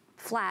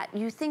flat,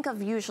 you think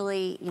of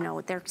usually, you know,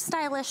 they're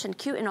stylish and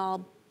cute and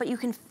all, but you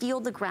can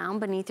feel the ground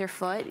beneath your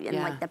foot and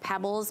like the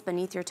pebbles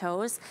beneath your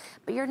toes.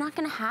 But you're not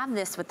gonna have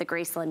this with the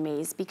Graceland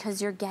Maze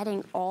because you're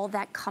getting all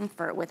that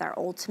comfort with our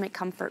Ultimate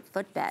Comfort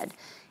footbed.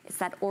 It's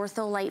that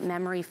Ortholite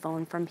memory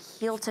foam from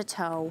heel to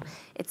toe.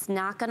 It's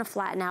not gonna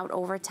flatten out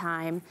over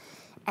time,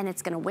 and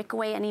it's gonna wick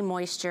away any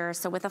moisture.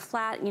 So with a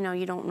flat, you know,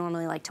 you don't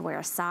normally like to wear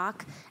a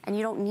sock, and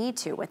you don't need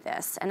to with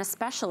this. And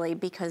especially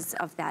because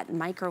of that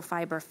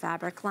microfiber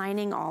fabric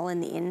lining all in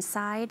the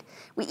inside.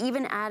 We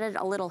even added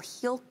a little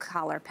heel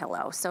collar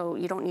pillow, so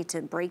you don't need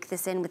to break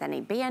this in with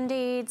any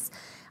Band-Aids.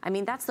 I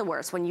mean, that's the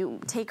worst, when you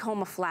take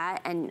home a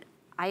flat, and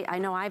I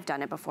know I've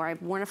done it before.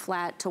 I've worn a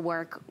flat to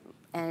work,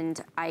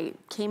 and I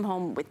came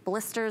home with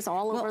blisters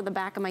all over the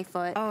back of my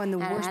foot. Oh, and the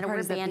worst part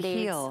is at the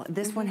Band-Aids. heel.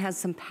 This one has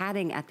some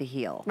padding at the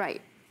heel. Right.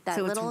 That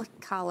So little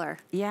collar.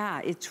 Yeah,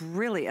 it's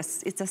really,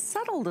 it's a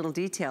subtle little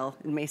detail.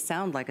 It may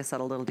sound like a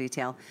subtle little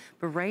detail,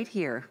 but right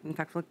here, in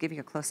fact, we'll give you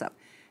a close-up.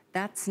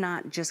 That's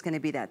not just gonna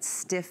be that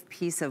stiff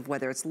piece of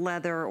whether it's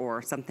leather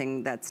or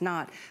something that's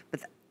not,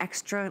 but the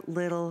extra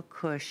little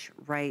cush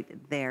right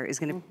there is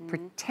gonna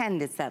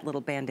pretend it's that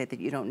little Band-Aid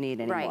that you don't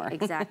need anymore. Right,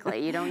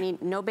 exactly. You don't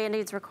need, no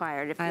Band-Aids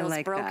required. It feels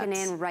like broken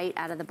that. in right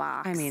out of the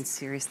box. I mean,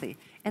 seriously.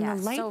 And Yeah,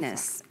 the so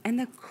lightness and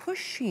the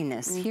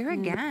cushiness here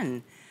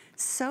again.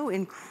 So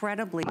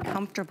incredibly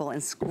comfortable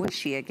and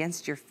squishy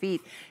against your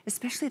feet,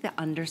 especially the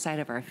underside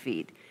of our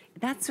feet.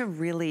 That's a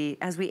really,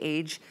 as we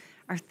age,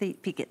 our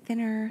feet get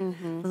thinner,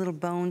 the little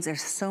bones,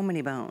 there's so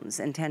many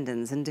bones and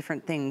tendons and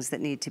different things that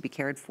need to be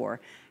cared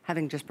for.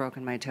 Having just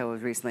broken my toe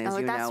recently, as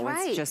you know,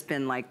 it's just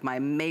been like my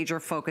major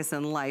focus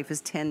in life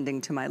is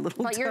tending to my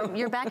little toe. But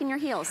you're back in your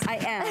heels. I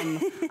am.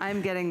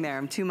 I'm getting there.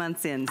 I'm 2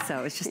 months in,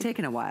 so it's just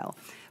taken a while.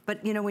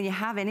 But you know, when you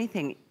have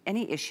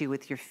any issue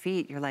with your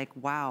feet, you're like,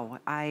 wow,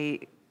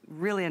 I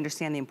really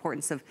understand the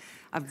importance of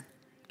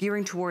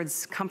gearing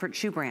towards comfort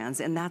shoe brands,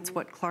 and that's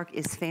what Clark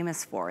is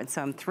famous for. And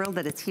so I'm thrilled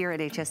that it's here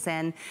at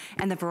HSN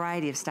and the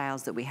variety of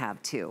styles that we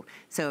have too.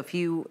 So if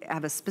you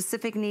have a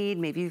specific need,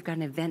 maybe you've got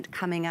an event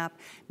coming up,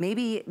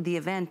 maybe the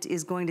event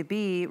is going to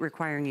be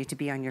requiring you to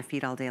be on your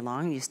feet all day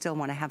long, and you still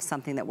want to have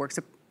something that works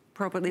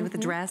appropriately with the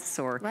dress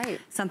or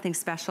something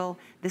special.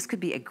 This could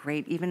be a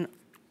great, even,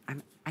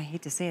 I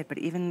hate to say it, but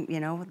even, you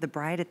know, the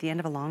bride at the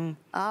end of a long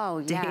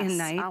day and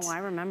night. Oh, I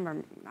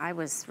remember I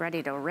was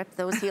ready to rip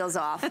those heels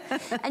off.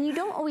 And you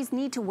don't always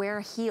need to wear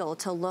a heel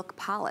to look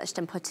polished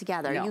and put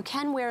together. No. You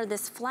can wear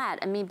this flat.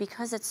 I mean,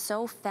 because it's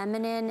so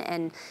feminine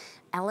and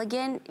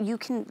elegant, you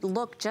can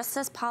look just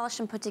as polished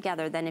and put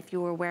together than if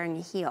you were wearing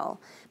a heel.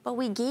 But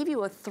we gave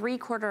you a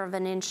 3/4 of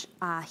an inch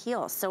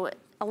heel. So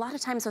a lot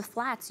of times with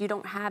flats, you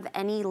don't have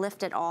any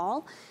lift at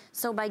all.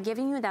 So by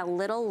giving you that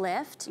little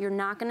lift, you're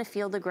not gonna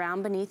feel the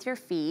ground beneath your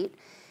feet,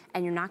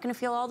 and you're not gonna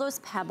feel all those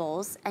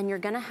pebbles, and you're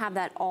gonna have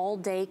that all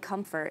day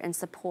comfort and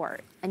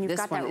support. And you've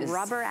got that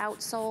rubber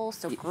outsole,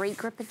 so great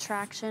grip and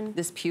traction.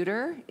 This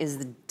pewter is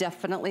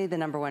definitely the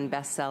 #1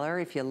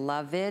 bestseller. If you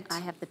love it,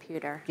 I have the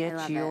pewter.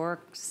 Get your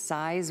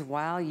size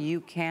while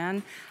you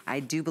can. I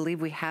do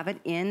believe we have it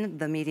in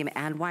the medium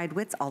and wide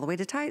widths all the way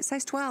to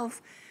size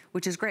 12.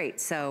 Which is great,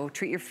 so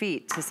treat your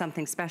feet to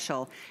something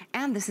special.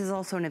 And this is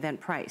also an event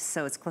price,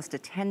 so it's close to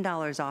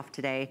 $10 off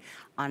today.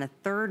 On a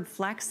third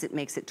flex, it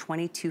makes it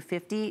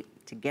 $22.50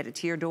 to get it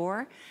to your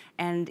door.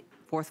 And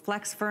fourth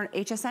flex for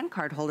HSN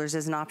card holders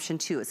is an option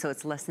too, so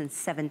it's less than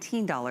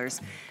 $17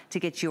 to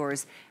get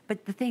yours.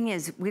 But the thing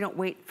is, we don't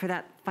wait for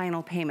that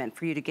final payment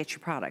for you to get your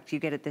product. You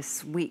get it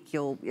this week,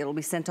 it'll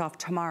be sent off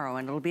tomorrow,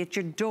 and it'll be at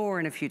your door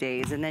in a few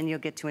days, and then you'll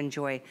get to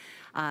enjoy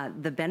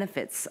the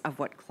benefits of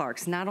what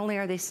Clark's. Not only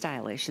are they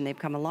stylish, and they've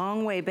come a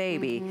long way,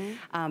 baby,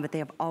 but they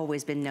have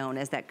always been known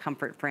as that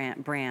comfort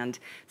brand.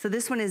 So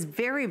this one is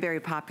very, very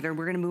popular.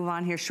 We're gonna move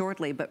on here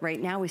shortly, but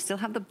right now we still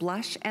have the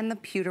blush and the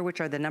pewter, which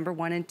are the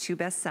 #1 and 2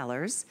 best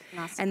sellers.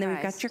 And then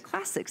we've got your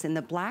classics in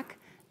the black,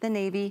 the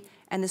navy,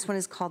 and this one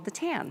is called the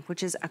tan,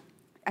 which is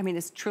I mean,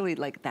 it's truly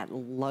like that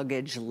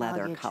luggage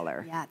leather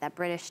color. Yeah, that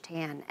British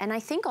tan. And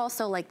I think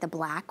also like the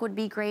black would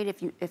be great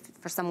if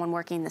for someone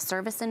working in the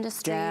service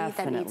industry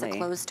that needs a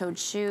closed-toed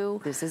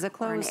shoe. This is a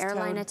closed-toed. Or an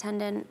airline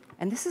attendant.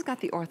 And this has got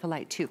the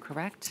Ortholite too,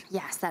 correct?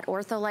 Yes, that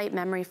Ortholite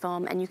memory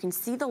foam, and you can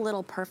see the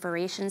little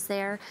perforations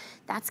there.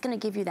 That's gonna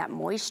give you that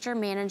moisture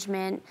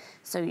management,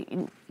 so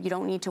you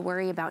don't need to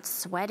worry about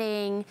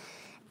sweating.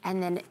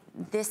 And then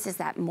this is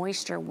that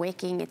moisture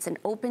wicking. It's an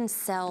open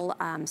cell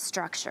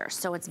structure,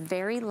 so it's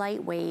very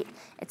lightweight.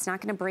 It's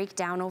not gonna break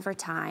down over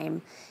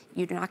time.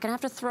 You're not gonna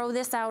have to throw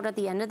this out at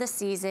the end of the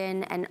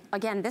season. And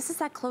again, this is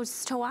that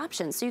closed toe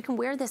option, so you can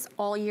wear this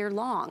all year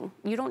long.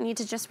 You don't need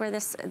to just wear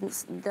this in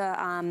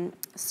the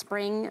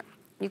spring.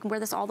 You can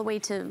wear this all the way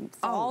to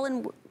fall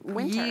and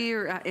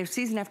winter.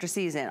 Season after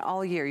season,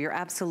 all year. You're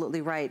absolutely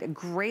right. A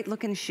great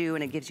looking shoe,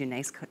 and it gives you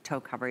nice toe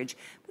coverage,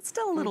 but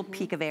still a little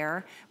peak of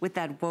air with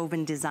that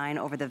woven design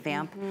over the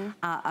vamp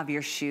of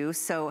your shoe.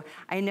 So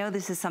I know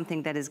this is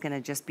something that is gonna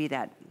just be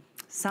that,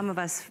 some of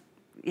us,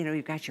 you know,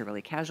 you've got your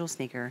really casual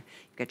sneaker,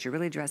 you've got your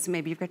really dressy,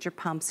 maybe you've got your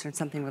pumps or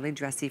something really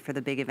dressy for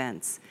the big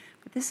events.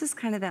 But this is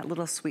kind of that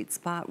little sweet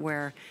spot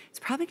where it's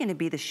probably gonna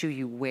be the shoe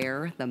you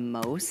wear the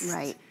most.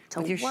 Right.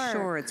 With your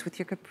shorts, with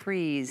your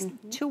capris,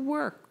 to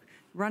work,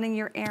 running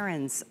your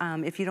errands.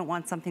 If you don't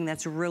want something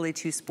that's really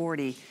too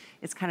sporty,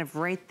 it's kind of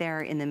right there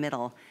in the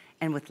middle.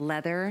 And with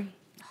leather,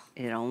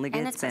 it only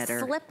gets better. And it's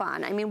a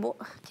slip-on. I mean,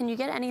 can you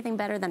get anything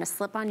better than a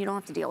slip-on? You don't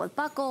have to deal with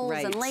buckles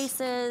and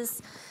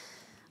laces.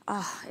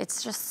 Oh,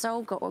 it's just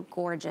so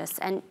gorgeous.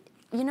 And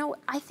you know,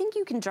 I think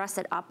you can dress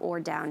it up or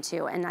down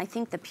too. And I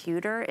think the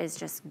pewter is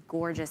just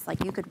gorgeous.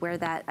 Like you could wear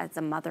that as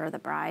a mother of the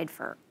bride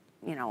for,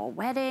 you know, a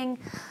wedding.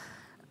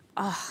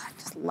 Oh, I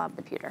just love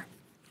the pewter.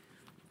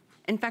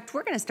 In fact,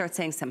 we're gonna start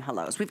saying some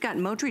hellos. We've got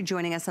Modri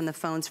joining us on the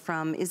phones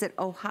from, is it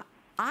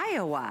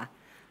Iowa?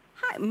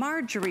 Hi,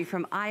 Marjorie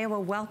from Iowa,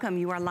 welcome.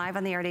 You are live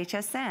on the air at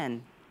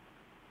HSN.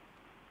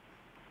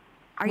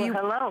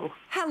 Hello.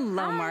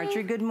 Hello,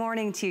 Marjorie, good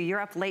morning to you.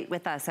 You're up late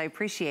with us, I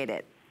appreciate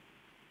it.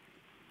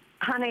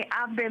 Honey,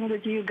 I've been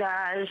with you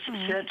guys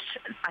since,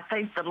 I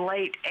think, the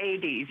late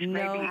 80s,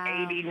 maybe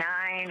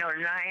 89 or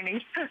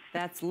 90.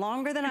 That's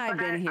longer than I've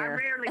been here. I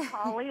rarely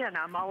call in.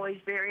 I'm always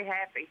very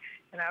happy,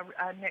 and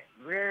I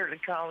rarely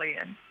call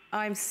in.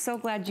 I'm so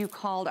glad you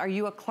called. Are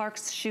you a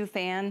Clark's shoe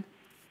fan?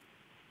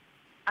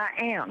 I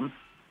am.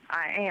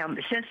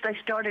 Since they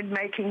started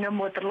making them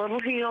with the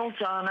little heels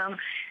on them,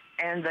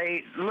 and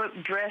they look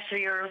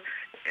dressier,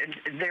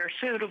 they're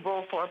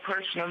suitable for a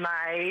person of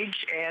my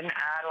age, and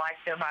I like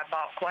them. I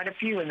bought quite a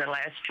few in the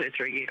last 2 or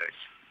 3 years.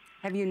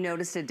 Have you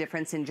noticed a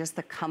difference in just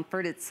the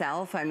comfort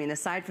itself? I mean,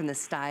 aside from the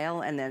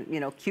style and the, you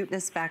know,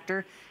 cuteness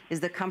factor, is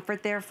the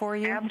comfort there for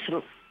you?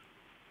 Absolutely.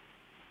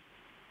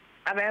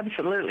 I've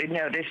absolutely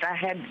noticed. I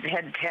had to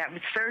have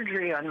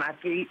surgery on my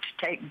feet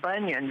to take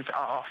bunions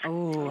off.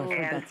 Oh,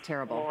 that's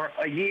terrible. For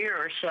a year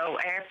or so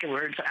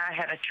afterwards, I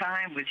had a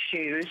time with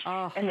shoes,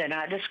 and then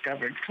I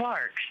discovered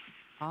Clark's.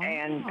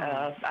 And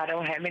I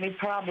don't have any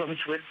problems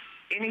with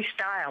any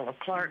style of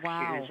Clark's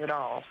shoes at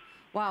all.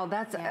 Wow,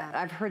 that's,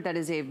 I've heard that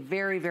is a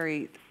very,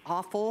 very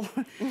awful,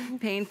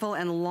 painful,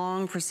 and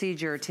long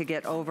procedure to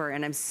get over,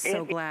 and I'm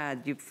so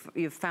glad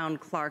you've found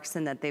Clark's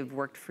and that they've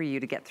worked for you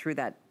to get through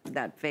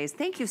that phase.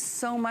 Thank you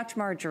so much,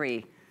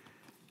 Marjorie.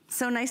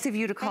 So nice of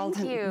you to call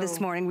this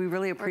morning. We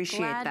really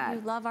appreciate that. We're glad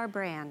you love our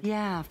brand.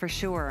 Yeah, for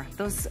sure.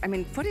 Those, I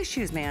mean, foot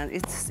issues, man,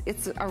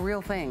 it's a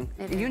real thing.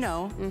 You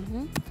know.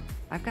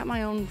 I've got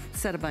my own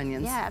set of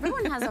bunions. Yeah,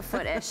 everyone has a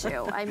foot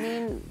issue. I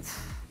mean,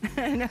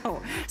 I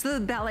know. So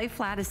the ballet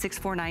flat is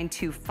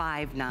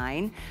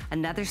 $649,259.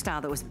 Another style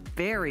that was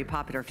very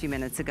popular a few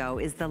minutes ago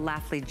is the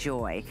Lafley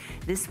Joy.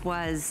 This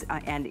was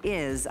and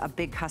is a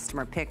big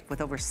customer pick with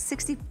over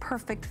 60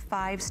 perfect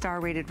 5-star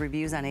rated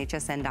reviews on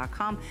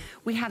hsn.com.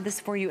 We have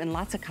this for you in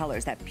lots of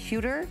colors. That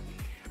pewter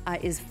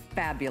is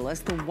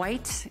fabulous. The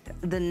white,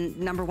 the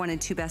 #1 and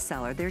 2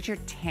 bestseller. There's your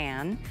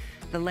tan.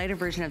 The lighter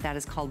version of that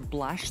is called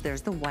Blush.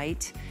 There's the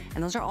white,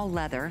 and those are all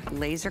leather,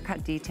 laser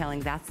cut detailing.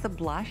 That's the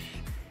blush.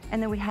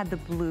 And then we had the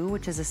blue,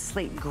 which is a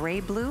slate gray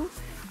blue.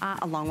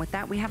 Along with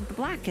that, we have the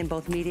black in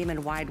both medium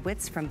and wide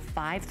widths from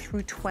 5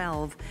 through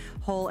 12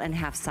 whole and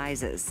half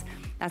sizes.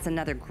 That's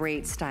another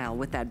great style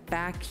with that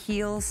back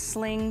heel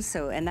sling.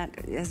 So, and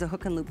that has a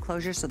hook and loop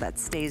closure, so that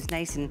stays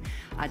nice and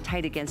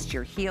tight against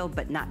your heel,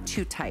 but not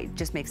too tight.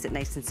 Just makes it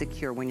nice and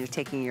secure when you're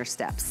taking your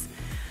steps.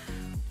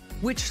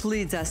 Which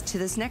leads us to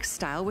this next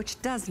style,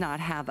 which does not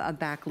have a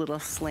back little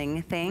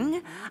sling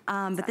thing.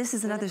 But this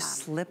is another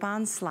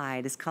slip-on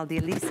slide. It's called the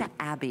Elisa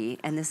Abbey,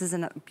 and this is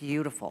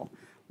beautiful.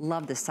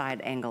 Love the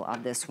side angle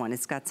of this one.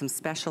 It's got some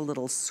special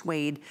little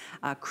suede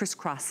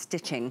crisscross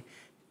stitching.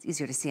 It's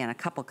easier to see on a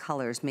couple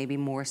colors, maybe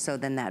more so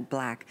than that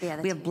black. Yeah,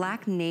 we have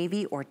black,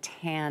 navy, or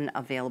tan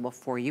available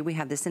for you. We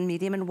have this in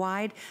medium and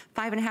wide,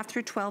 5.5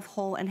 through 12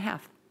 whole and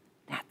half.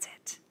 That's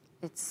it.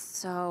 It's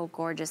so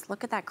gorgeous.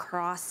 Look at that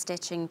cross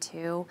stitching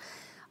too.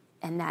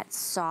 and that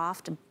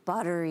soft,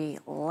 buttery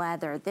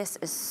leather. This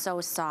is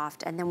so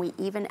soft. And then we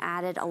even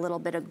added a little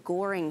bit of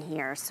goring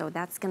here, so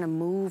that's gonna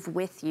move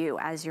with you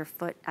as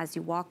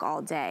you walk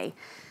all day.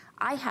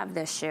 I have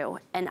this shoe,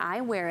 and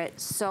I wear it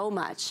so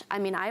much. I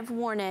mean, I've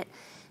worn it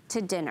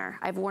to dinner.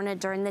 I've worn it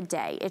during the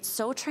day. It's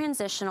so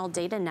transitional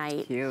day to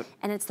night. Cute.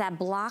 And it's that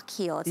block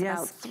heel. It's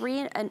about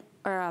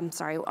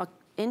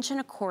inch and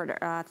a quarter,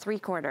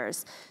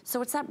 3/4.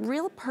 So it's that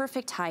real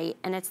perfect height,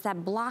 and it's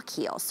that block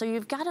heel. So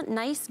you've got a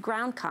nice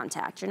ground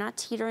contact. You're not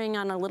teetering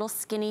on a little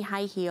skinny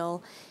high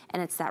heel,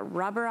 and it's that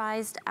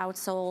rubberized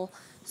outsole.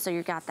 So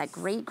you've got that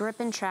great grip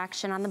and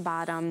traction on the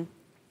bottom.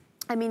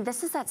 I mean,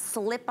 this is that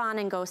slip on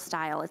and go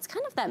style. It's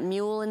kind of that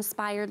mule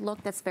inspired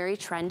look that's very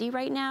trendy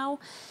right now.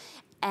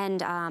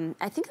 And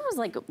I think it was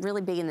like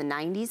really big in the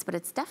 90s, but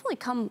it's definitely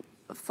come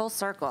full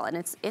circle, and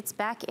it's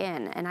back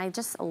in, and I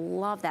just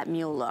love that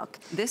mule look.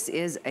 This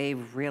is a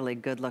really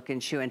good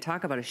looking shoe, and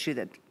talk about a shoe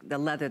that, the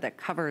leather that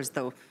covers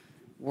the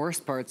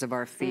worst parts of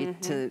our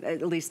feet, to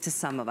at least to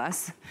some of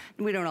us.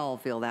 We don't all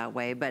feel that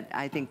way, but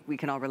I think we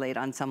can all relate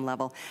on some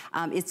level.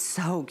 It's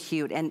so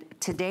cute, and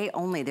today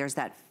only there's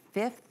that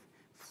 5th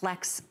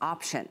flex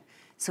option.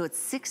 So it's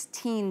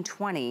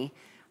 $16.20.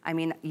 I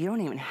mean, you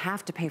don't even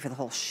have to pay for the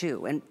whole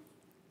shoe, and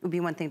it would be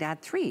one thing to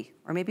add 3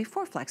 or maybe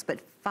 4 flex, but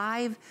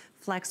 5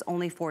 flex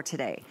only for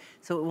today.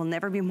 So it will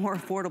never be more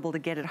affordable to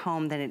get it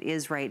home than it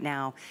is right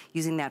now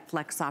using that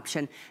flex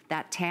option.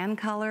 That tan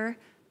color,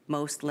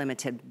 most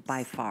limited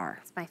by far.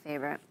 It's my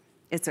favorite.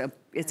 It's a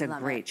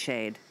great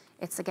shade.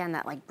 It's again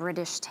that like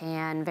British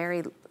tan,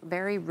 very,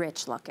 very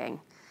rich looking.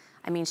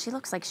 I mean, she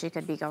looks like she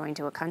could be going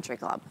to a country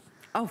club.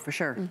 Oh, for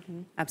sure,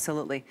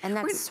 absolutely. And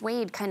that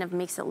suede kind of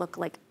makes it look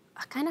like,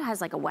 kind of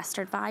has like a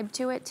Western vibe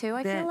to it too,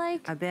 I feel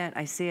like. I bet,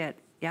 I see it,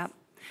 yep.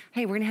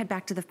 Hey, we're gonna head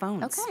back to the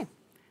phones. Okay.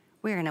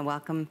 We're gonna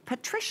welcome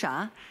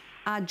Patricia,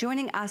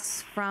 joining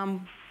us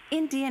from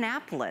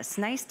Indianapolis.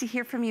 Nice to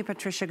hear from you,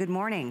 Patricia, good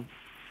morning.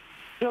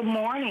 Good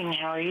morning,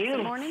 how are you?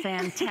 Good morning.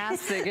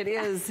 Fantastic, it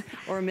is,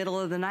 or middle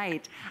of the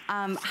night.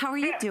 How are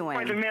you doing?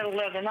 For the middle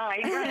of the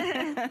night.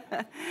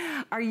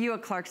 Are you a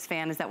Clarks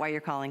fan? Is that why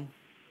you're calling?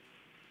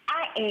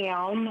 I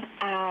am.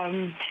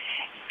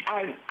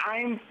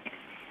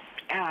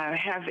 I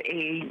have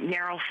a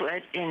narrow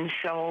foot, and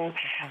so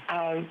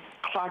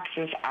Clarks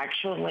is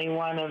actually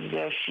one of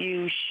the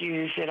few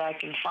shoes that I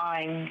can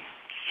find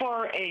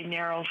for a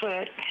narrow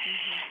foot.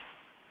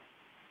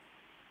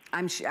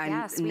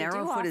 Yes, we do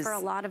offer a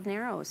lot of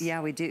narrows.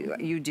 Yeah, we do.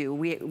 You do.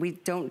 We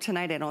don't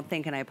tonight, I don't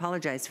think, and I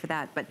apologize for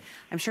that, but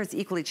I'm sure it's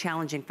equally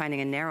challenging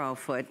finding a narrow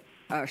foot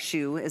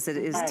shoe as it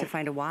is to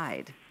find a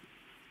wide.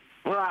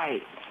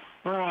 Right.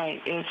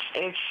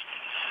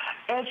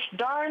 It's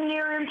darn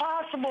near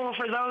impossible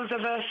for those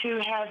of us who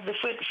have the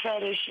foot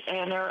fetish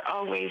and are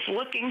always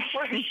looking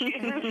for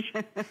shoes.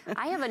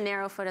 I have a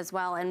narrow foot as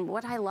well, and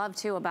what I love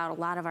too about a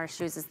lot of our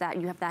shoes is that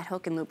you have that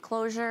hook and loop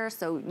closure,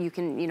 so you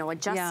can,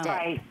 adjust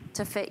it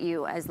to fit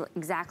you as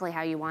exactly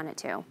how you want it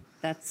to.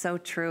 That's so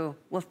true.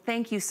 Well,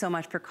 thank you so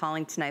much for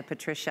calling tonight,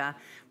 Patricia.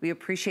 We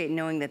appreciate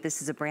knowing that this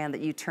is a brand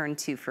that you turn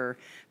to for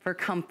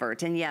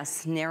comfort. And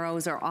yes,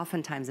 narrows are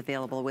oftentimes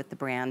available with the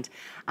brand.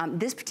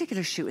 This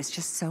particular shoe is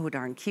just so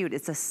darn cute.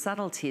 It's a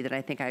subtlety that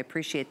I think I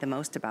appreciate the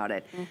most about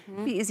it.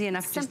 It'd be easy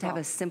enough just to have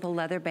a simple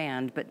leather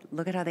band, but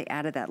look at how they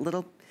added that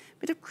little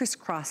bit of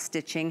crisscross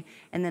stitching,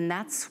 and then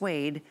that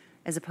suede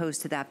as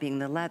opposed to that being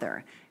the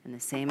leather. And the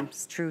same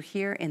is true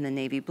here in the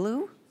navy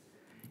blue.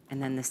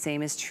 And then the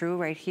same is true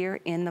right here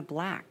in the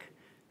black.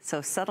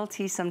 So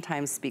subtlety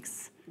sometimes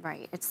speaks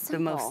it's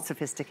simple. The most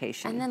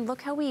sophistication. And then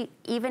look how we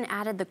even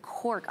added the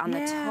cork on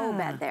the toe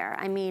bed there.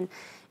 I mean,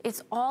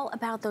 it's all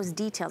about those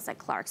details at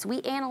Clarks.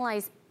 We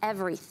analyze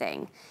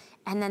everything.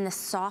 And then the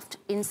soft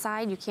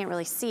inside, you can't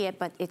really see it,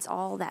 but it's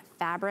all that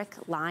fabric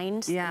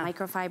lined,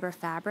 microfiber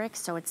fabric.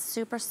 So it's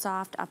super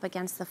soft up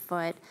against the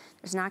foot.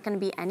 There's not gonna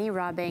be any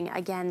rubbing.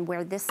 Again,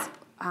 where this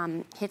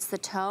hits the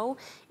toe,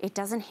 it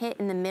doesn't hit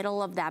in the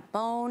middle of that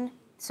bone,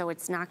 so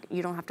it's not,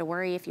 you don't have to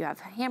worry if you have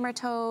hammer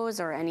toes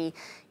or any,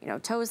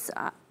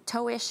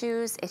 toe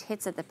issues. It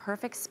hits at the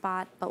perfect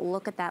spot, but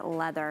look at that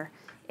leather.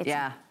 It's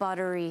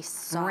buttery,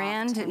 soft.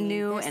 Brand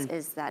new, this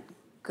is that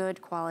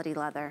good quality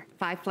leather.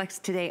 5 flex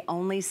today,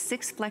 only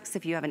 6 flex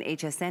if you have an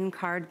HSN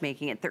card,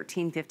 making it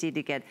 $13.50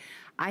 to get,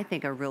 I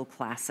think, a real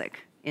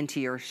classic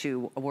into your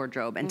shoe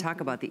wardrobe. And talk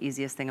about the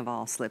easiest thing of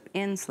all, slip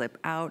in, slip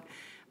out.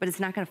 But it's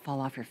not gonna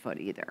fall off your foot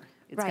either.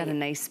 It's got a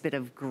nice bit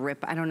of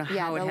grip. I don't know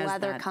how it has that. Yeah,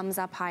 the leather comes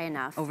up high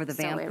enough. Over the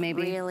vamp, so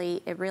maybe?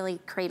 It really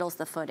cradles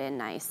the foot in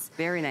nice.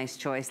 Very nice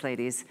choice,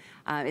 ladies.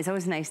 It's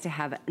always nice to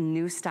have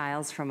new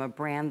styles from a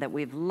brand that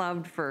we've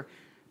loved for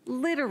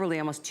literally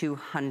almost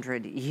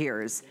 200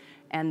 years.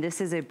 And this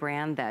is a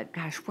brand that,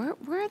 gosh, where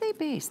are they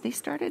based? They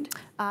started?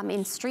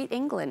 In Street,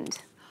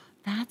 England.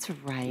 That's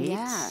right.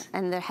 Yeah,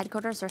 and their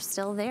headquarters are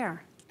still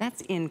there.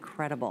 That's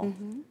incredible.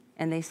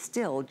 And they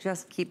still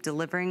just keep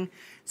delivering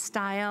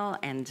style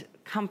and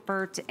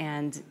comfort,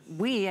 and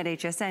we at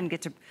HSN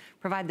get to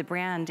provide the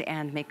brand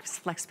and make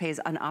FlexPay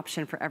an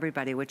option for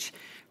everybody, which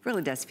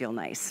really does feel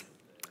nice.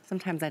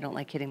 Sometimes I don't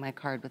like hitting my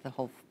card with a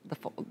full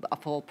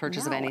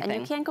purchase of anything.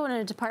 And you can't go in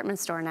a department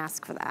store and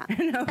ask for that.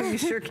 No, you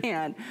sure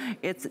can.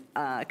 It's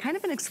kind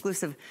of an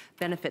exclusive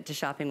benefit to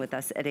shopping with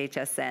us at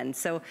HSN.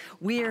 So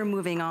we are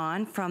moving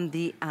on from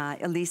the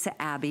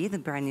Elisa Abbey, the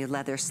brand new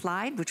leather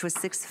slide, which was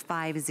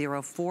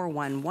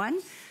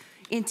 $650,411,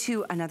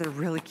 into another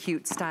really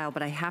cute style,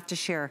 but I have to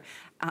share,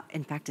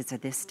 in fact, it's a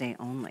this day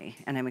only,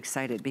 and I'm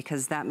excited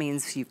because that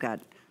means you've got,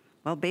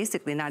 well,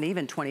 basically not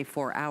even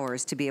 24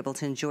 hours to be able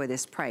to enjoy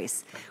this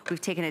price.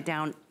 We've taken it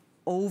down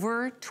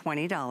over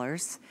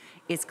 $20.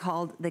 It's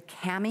called the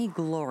Cami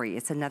Glory.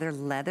 It's another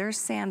leather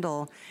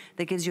sandal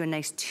that gives you a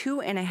nice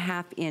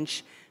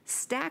 2.5-inch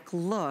stack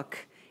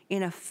look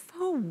in a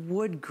faux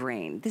wood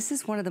grain. This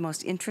is one of the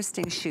most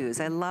interesting shoes.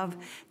 I love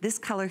this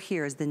color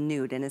here is the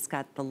nude, and it's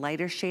got the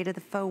lighter shade of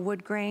the faux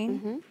wood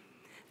grain.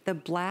 The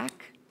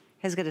black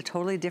has got a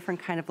totally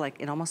different kind of like,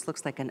 it almost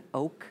looks like an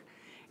oak.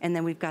 And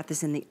then we've got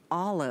this in the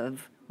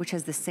olive, which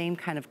has the same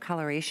kind of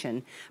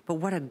coloration, but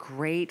what a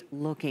great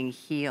looking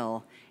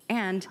heel.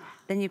 And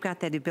then you've got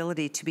that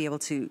ability to be able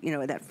to, you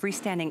know, that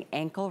freestanding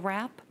ankle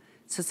wrap.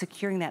 So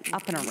securing that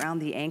up and around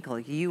the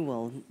ankle,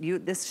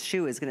 this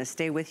shoe is gonna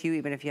stay with you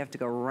even if you have to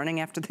go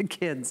running after the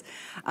kids.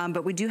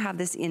 But we do have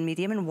this in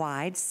medium and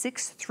wide,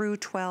 6 through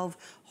 12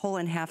 whole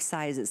and half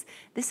sizes.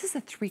 This is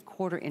a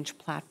 3/4-inch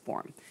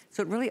platform.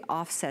 So it really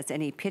offsets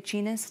any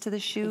pitchiness to the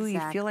shoe. Exactly.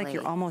 You feel like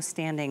you're almost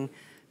standing,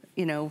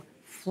 you know,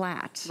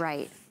 flat.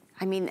 Right.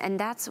 I mean, and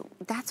that's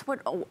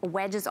what a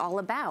wedge is all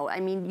about. I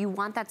mean, you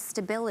want that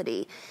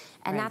stability.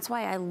 And that's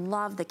why I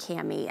love the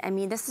cami. I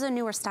mean, this is a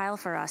newer style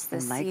for us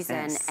this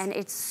season. And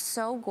it's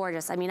so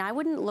gorgeous. I mean, I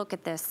wouldn't look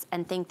at this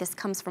and think this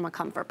comes from a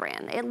comfort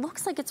brand. It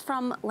looks like it's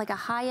from like a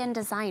high-end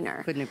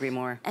designer. Couldn't agree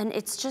more. And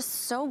it's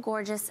just so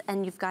gorgeous.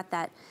 And you've got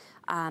that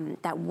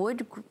that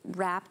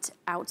wood-wrapped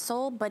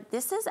outsole, but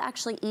this is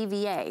actually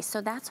EVA.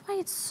 So that's why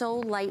it's so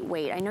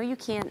lightweight. I know you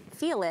can't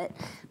feel it,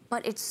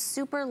 but it's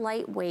super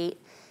lightweight.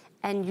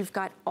 And you've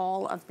got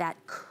all of that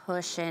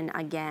cushion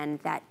again,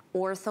 that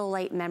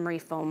Ortholite memory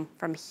foam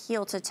from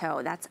heel to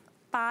toe. That's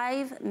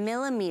 5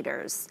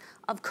 millimeters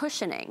of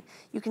cushioning.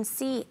 You can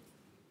see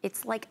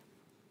it's like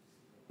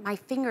my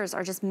fingers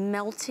are just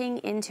melting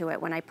into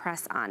it when I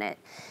press on it.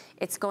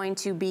 It's going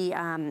to be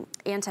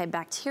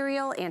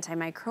antibacterial,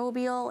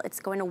 antimicrobial. It's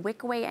going to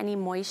wick away any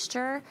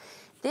moisture.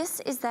 This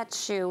is that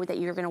shoe that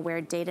you're gonna wear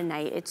day to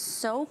night. It's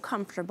so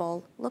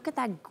comfortable. Look at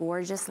that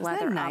gorgeous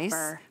leather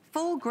upper.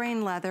 Full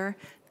grain leather.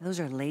 Those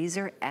are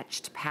laser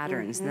etched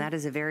patterns, and that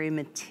is a very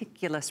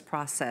meticulous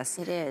process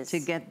to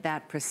get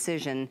that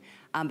precision.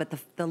 But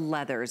the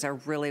leathers are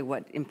really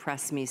what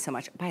impressed me so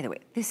much. By the way,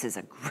 this is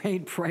a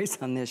great price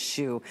on this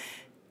shoe.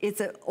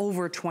 It's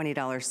over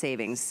 $20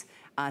 savings.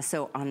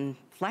 So on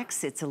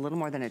Flex, it's a little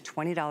more than a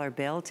 $20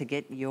 bill to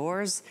get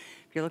yours.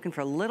 If you're looking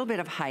for a little bit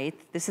of height,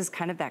 this is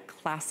kind of that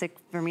classic,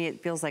 for me,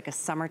 it feels like a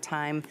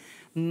summertime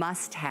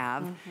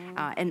must-have.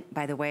 And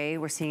by the way,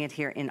 we're seeing it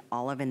here in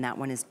olive, and that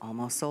one is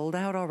almost sold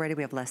out already.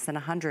 We have less than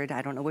 100.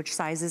 I don't know which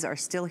sizes are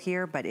still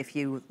here, but if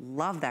you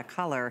love that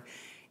color,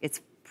 it's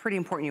pretty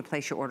important you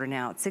place your order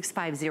now. It's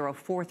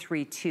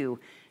 650-432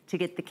 to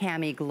get the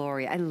Cami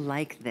Glory. I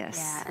like this.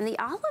 Yeah, and the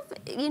olive,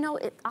 you know,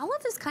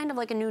 olive is kind of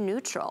like a new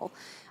neutral.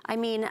 I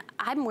mean,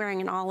 I'm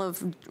wearing an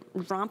olive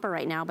romper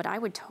right now, but I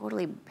would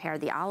totally pair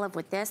the olive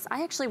with this.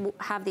 I actually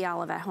have the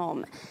olive at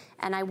home,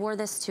 and I wore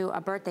this to a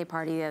birthday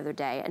party the other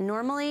day. And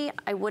normally,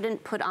 I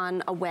wouldn't put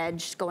on a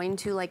wedge going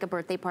to like a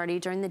birthday party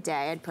during the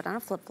day. I'd put on a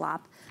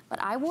flip-flop,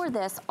 but I wore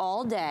this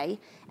all day,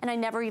 and I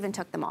never even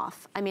took them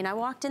off. I mean, I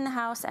walked in the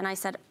house, and I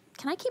said,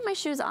 can I keep my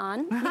shoes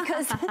on?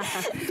 Because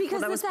well,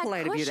 that was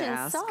polite of you to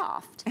ask.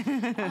 Soft.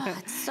 Oh,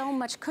 it's so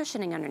much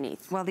cushioning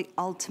underneath. Well, the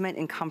ultimate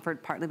in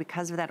comfort, partly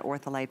because of that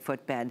Ortholite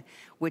footbed,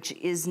 which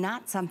is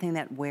not something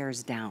that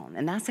wears down.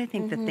 And that's, I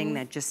think, the thing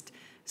that just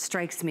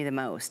strikes me the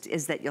most,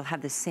 is that you'll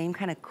have the same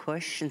kind of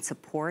cush and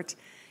support,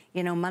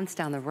 you know, months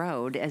down the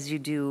road as you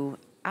do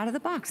out of the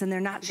box, and they're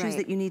not shoes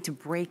that you need to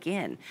break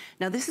in.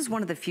 Now, this is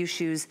one of the few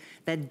shoes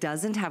that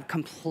doesn't have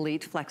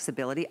complete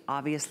flexibility.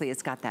 Obviously,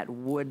 it's got that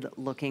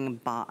wood-looking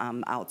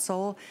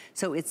outsole,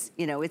 so it's,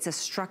 you know, it's a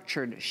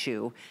structured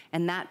shoe,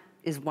 and that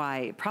is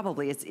why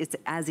probably it's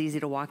as easy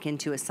to walk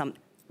into as something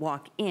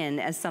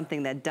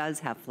that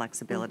does have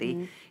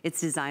flexibility.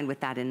 It's designed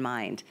with that in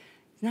mind.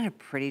 Isn't that a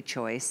pretty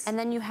choice? And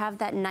then you have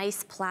that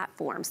nice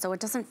platform, so it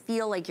doesn't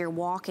feel like you're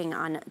walking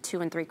on 2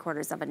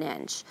 3/4 of an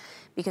inch,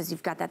 because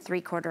you've got that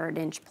 3/4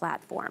 inch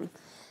platform.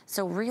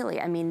 So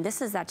really, I mean,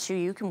 this is that shoe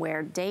you can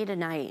wear day to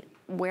night.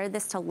 Wear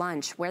this to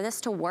lunch, wear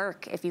this to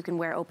work if you can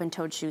wear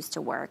open-toed shoes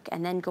to work,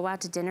 and then go out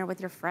to dinner with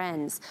your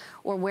friends,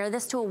 or wear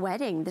this to a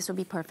wedding. This would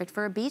be perfect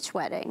for a beach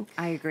wedding.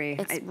 I agree.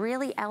 It's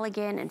really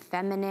elegant and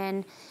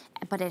feminine,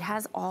 but it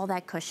has all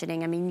that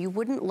cushioning. I mean, you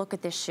wouldn't look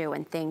at this shoe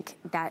and think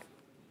that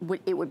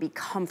it would be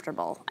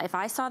comfortable. If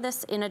I saw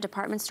this in a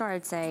department store,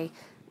 I'd say,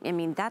 I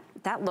mean, that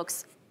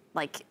looks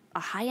like a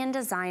high-end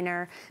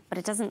designer, but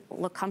it doesn't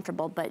look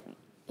comfortable, but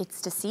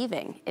it's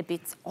deceiving. It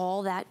beats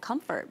all that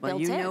comfort built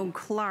in. Well, you know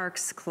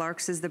Clark's.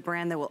 Clark's is the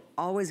brand that will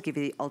always give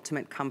you the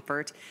ultimate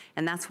comfort,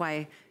 and that's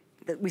why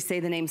we say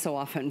the name so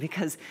often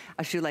because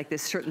a shoe like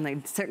this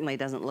certainly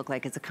doesn't look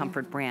like it's a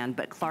comfort brand,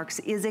 but Clarks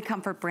is a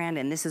comfort brand,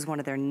 and this is one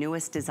of their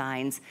newest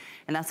designs.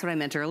 And that's what I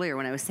meant earlier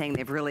when I was saying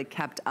they've really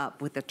kept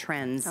up with the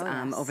trends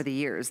over the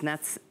years. And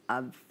that's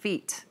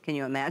feet, can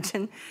you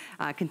imagine?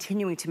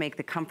 Continuing to make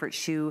the comfort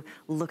shoe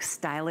look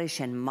stylish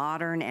and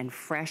modern and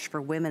fresh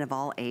for women of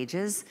all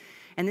ages.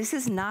 And this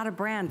is not a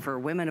brand for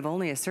women of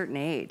only a certain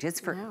age. It's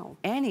for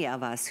any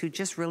of us who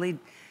just really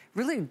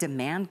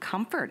demand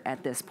comfort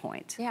at this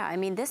point. Yeah, I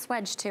mean, this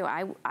wedge too,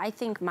 I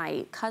think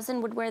my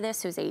cousin would wear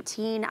this who's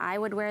 18. I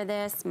would wear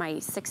this. My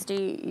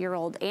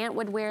 60-year-old aunt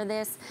would wear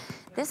this.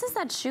 This is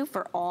that shoe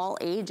for all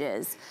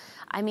ages.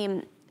 I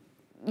mean,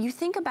 you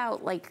think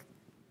about like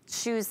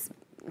shoes,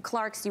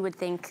 Clarks, you would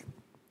think,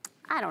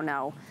 I don't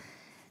know.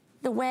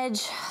 The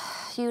wedge,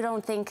 you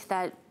don't think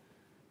that,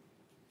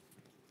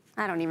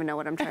 I don't even know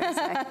what I'm trying to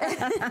say.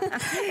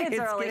 It's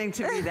early. Getting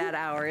to be that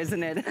hour,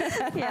 isn't it?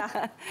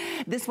 Yeah.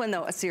 This one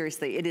though,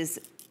 seriously, it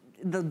is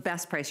the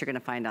best price you're gonna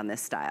find on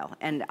this style.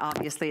 And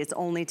obviously it's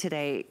only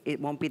today. It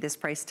won't be this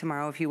price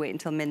tomorrow. If you wait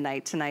until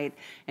midnight tonight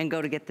and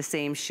go to get the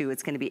same shoe,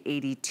 it's gonna be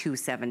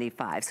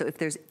 $82.75. So if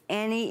there's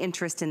any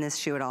interest in this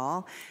shoe at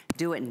all,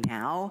 do it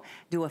now.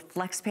 Do a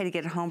flex pay to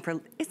get it home for,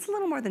 it's a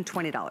little more than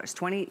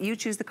 $20. You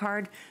choose the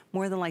card,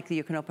 more than likely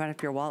you can open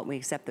up your wallet. We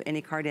accept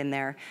any card in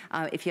there.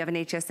 If you have an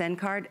HSN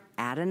card,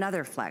 add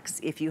another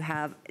flex. If you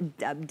have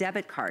a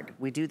debit card,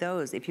 we do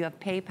those. If you have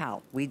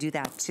PayPal, we do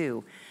that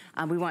too.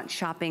 We want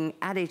shopping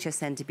at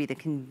HSN to be the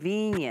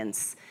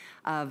convenience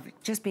of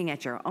just being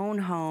at your own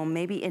home,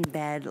 maybe in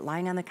bed,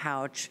 lying on the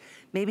couch,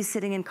 maybe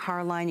sitting in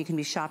car line. You can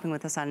be shopping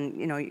with us on,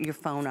 you know, your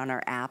phone on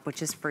our app,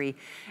 which is free.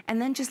 And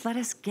then just let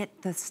us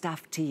get the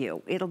stuff to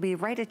you. It'll be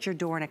right at your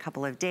door in a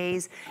couple of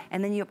days.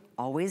 And then you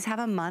always have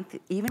a month.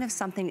 Even if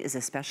something is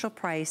a special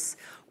price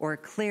or a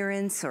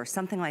clearance or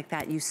something like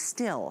that, you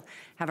still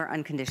have our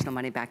unconditional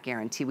money back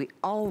guarantee. We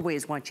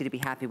always want you to be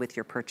happy with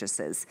your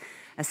purchases,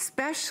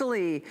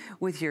 especially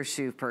with your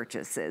shoe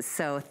purchases.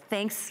 So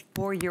thanks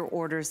for your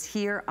orders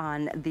here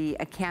on the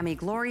Cami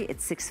Glory.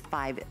 It's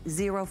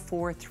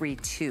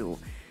 650432.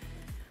 I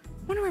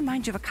want to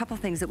remind you of a couple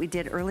things that we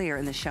did earlier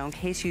in the show in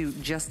case you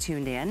just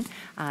tuned in.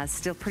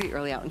 Still pretty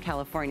early out in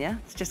California.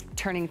 It's just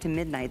turning to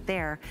midnight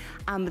there.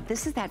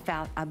 This is that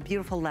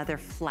beautiful leather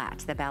flat,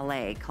 the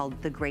ballet called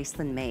the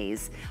Graceland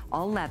Maze.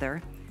 All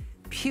leather.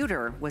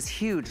 Pewter was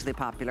hugely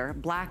popular.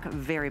 Black,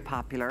 very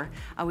popular.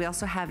 We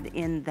also have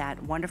in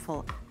that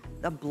wonderful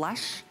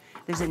blush.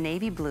 There's a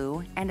navy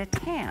blue and a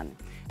tan.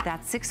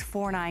 That's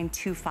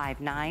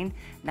 $649,259.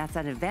 That's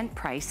an event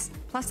price.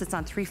 Plus it's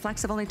on 3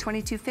 flex of only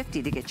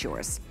 $22.50 to get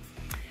yours.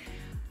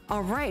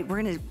 All right,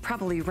 we're gonna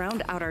probably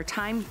round out our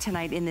time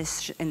tonight in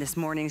this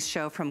morning's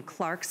show from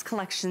Clarks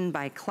Collection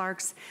by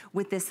Clarks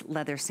with this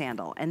leather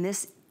sandal. And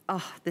this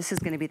is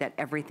gonna be that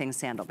everything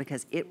sandal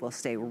because it will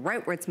stay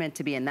right where it's meant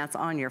to be, and that's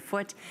on your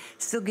foot.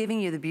 Still giving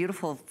you the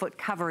beautiful foot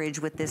coverage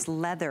with this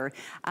leather.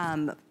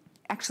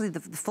 Actually the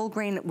full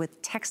grain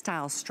with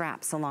textile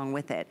straps along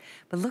with it.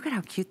 But look at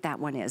how cute that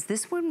one is.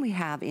 This one we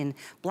have in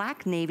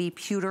black, navy,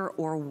 pewter,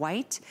 or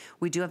white.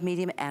 We do have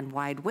medium and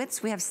wide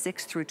widths. We have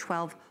 6 through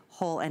 12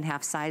 whole and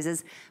half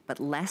sizes, but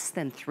less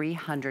than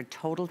 300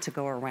 total to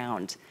go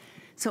around.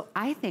 So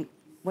I think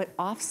what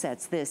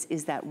offsets this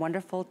is that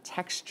wonderful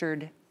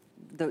textured,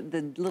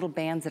 the little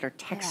bands that are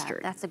textured.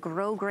 Yeah, that's a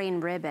grosgrain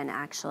ribbon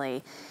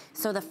actually.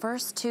 So the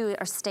first two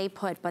are stay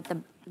put, but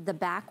the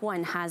back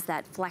one has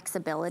that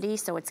flexibility,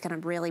 so it's gonna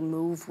really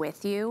move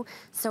with you.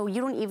 So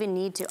you don't even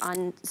need to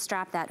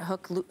unstrap that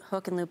hook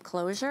and loop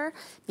closure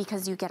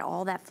because you get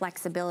all that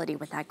flexibility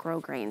with that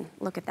grosgrain.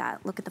 Look at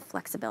that, look at the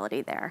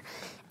flexibility there.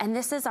 And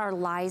this is our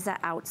Liza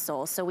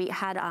outsole. So we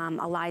had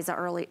a Liza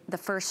early, the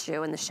first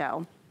shoe in the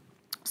show.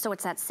 So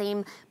it's that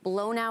same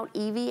blown out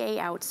EVA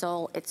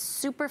outsole. It's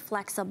super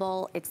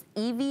flexible. It's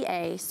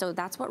EVA, so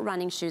that's what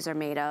running shoes are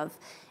made of.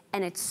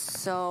 And it's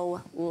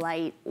so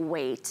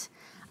lightweight.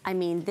 I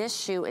mean, this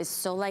shoe is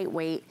so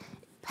lightweight.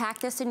 Pack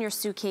this in your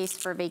suitcase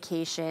for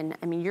vacation.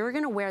 I mean, you're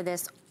gonna wear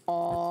this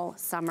all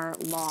summer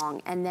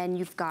long. And then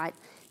you've got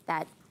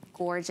that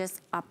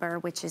gorgeous upper,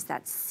 which is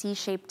that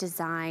C-shaped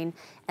design.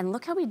 And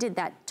look how we did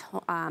that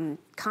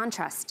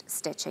contrast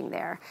stitching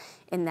there.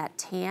 In that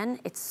tan,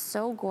 it's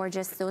so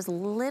gorgeous. Those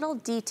little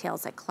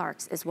details at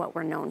Clarks is what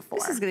we're known for.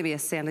 This is gonna be a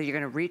sandal you're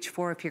gonna reach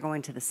for if you're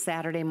going to the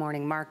Saturday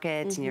morning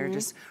market and you're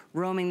just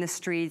roaming the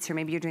streets, or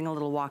maybe you're doing a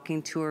little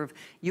walking tour of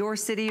your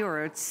city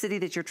or a city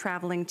that you're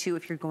traveling to,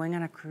 if you're going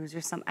on a cruise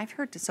or something. I've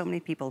heard so many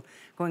people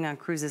going on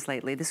cruises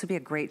lately. This would be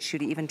a great shoe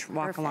to even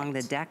walk along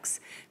the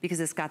decks because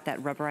it's got that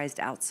rubberized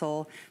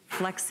outsole,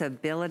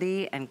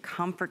 flexibility and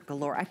comfort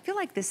galore. I feel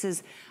like this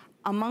is,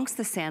 amongst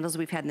the sandals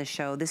we've had in the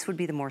show, this would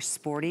be the more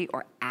sporty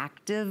or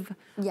active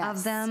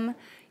of them.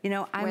 You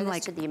know, I'm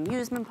like to the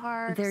amusement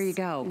parks. There you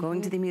go,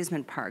 going to the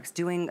amusement parks,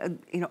 doing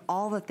you know,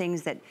 all the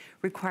things that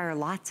require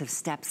lots of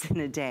steps in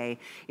a day.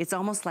 It's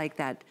almost like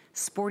that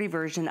sporty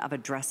version of a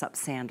dress-up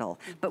sandal,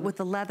 but with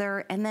the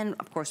leather, and then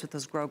of course with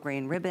those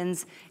grosgrain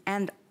ribbons,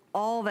 and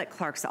all that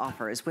Clarks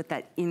offers with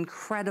that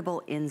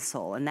incredible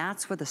insole. And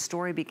that's where the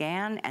story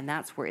began, and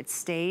that's where it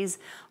stays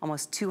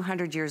almost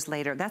 200 years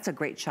later. That's a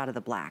great shot of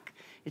the black.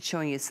 It's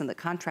showing you some of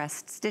the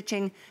contrast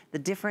stitching, the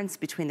difference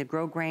between the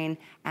grosgrain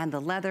and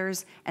the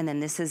leathers. And then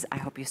this is, I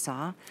hope you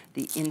saw,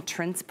 the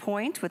entrance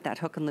point with that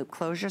hook and loop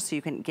closure, so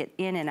you can get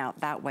in and out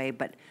that way.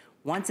 But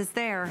once it's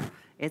there,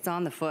 it's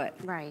on the foot.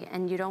 Right,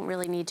 and you don't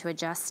really need to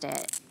adjust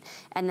it.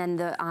 And then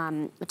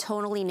the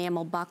tonal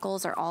enamel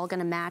buckles are all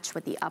gonna match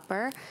with the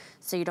upper,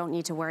 so you don't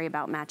need to worry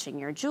about matching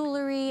your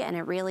jewelry, and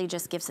it really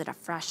just gives it a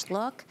fresh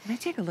look. Can I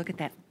take a look at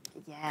that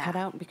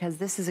cutout? Because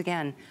this is,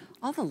 again,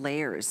 all the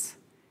layers.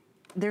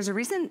 There's a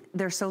reason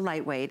they're so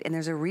lightweight, and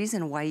there's a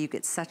reason why you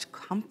get such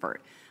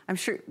comfort. I'm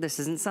sure this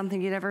isn't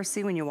something you'd ever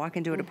see when you walk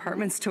into a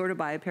department store to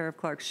buy a pair of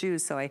Clarks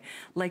shoes, so I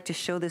like to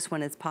show this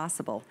when it's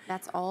possible.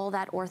 That's all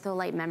that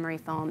Ortholite memory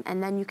foam.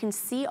 And then you can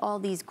see all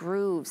these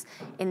grooves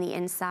in the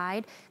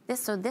inside.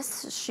 So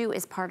this shoe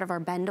is part of our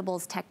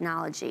Bendables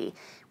technology,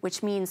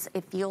 which means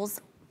it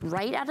feels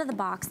right out of the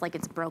box like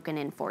it's broken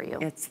in for you.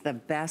 It's the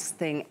best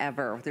thing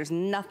ever. There's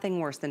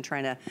nothing worse than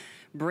trying to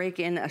break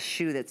in a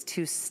shoe that's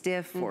too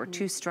stiff or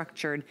too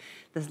structured.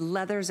 The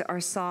leathers are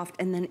soft,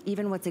 and then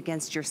even what's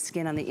against your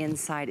skin on the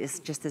inside is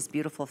just this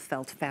beautiful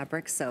felt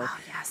fabric. So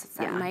yes, it's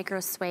that micro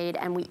suede,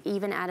 and we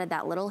even added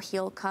that little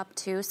heel cup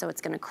too, so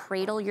it's gonna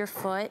cradle your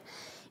foot.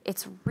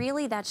 It's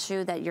really that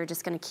shoe that you're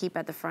just gonna keep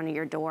at the front of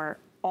your door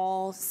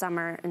all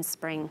summer and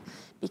spring,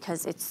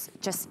 because it's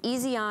just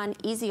easy on,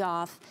 easy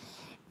off.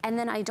 And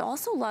then I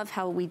also love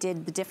how we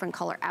did the different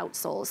color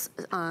outsoles.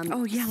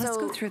 Oh yeah, let's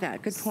go through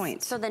that, good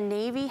point. So the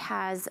navy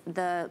has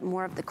the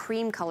more of the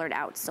cream colored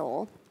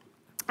outsole.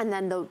 And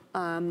then the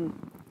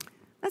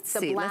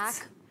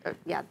black,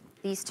 yeah,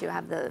 these two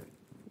have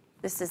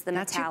this is the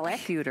metallic.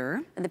 That's your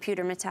pewter. The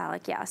pewter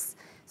metallic, yes.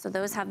 So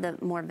those have the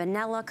more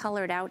vanilla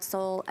colored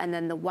outsole, and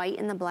then the white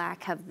and the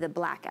black have the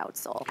black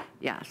outsole.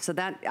 Yeah, so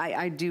that,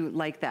 I do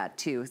like that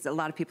too. A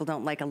lot of people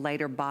don't like a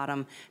lighter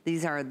bottom.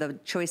 These are the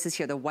choices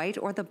here, the white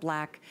or the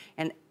black.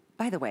 And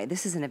by the way,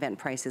 this is an event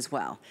price as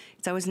well.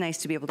 It's always nice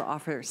to be able to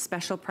offer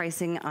special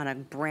pricing on a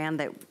brand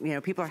that, you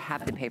know, people are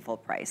happy to pay full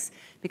price,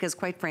 because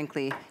quite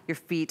frankly, your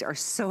feet are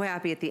so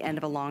happy at the end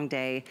of a long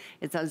day.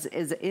 It's as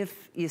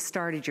if you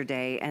started your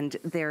day, and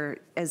they're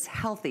as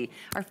healthy.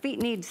 Our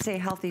feet need to stay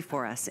healthy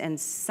for us, and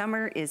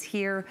summer is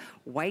here.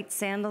 White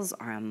sandals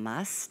are a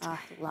must. Oh, I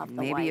love the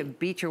Maybe white. you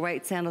beat your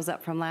white sandals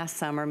up from last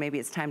summer. Maybe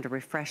it's time to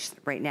refresh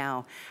right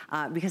now,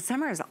 because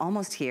summer is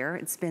almost here.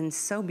 It's been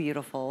so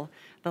beautiful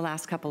the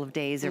last couple of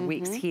days or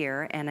weeks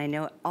here, and I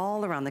know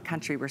all around the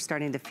country we're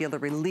starting to feel the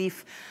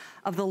relief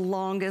of the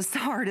longest,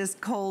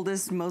 hardest,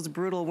 coldest, most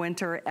brutal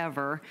winter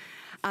ever.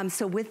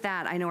 So with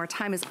that, I know our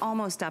time is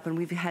almost up, and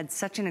we've had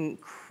such an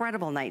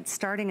incredible night,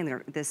 starting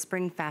in the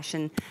Spring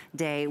Fashion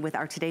Day with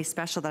our Today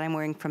Special that I'm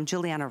wearing from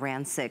Juliana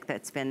Rancic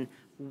that's been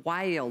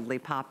wildly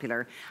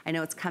popular. I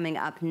know it's coming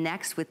up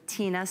next with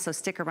Tina, so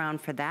stick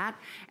around for that,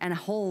 and a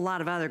whole lot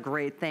of other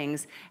great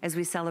things as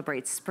we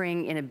celebrate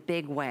spring in a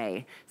big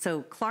way.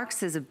 So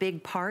Clarks is a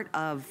big part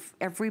of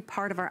every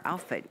part of our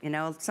outfit. You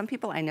know, some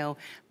people I know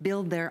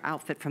build their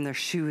outfit from their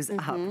shoes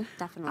up.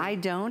 Definitely. I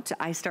don't.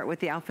 I start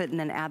with the outfit and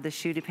then add the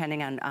shoe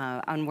depending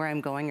on where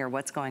I'm going or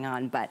what's going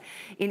on. But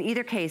in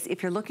either case,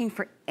 if you're looking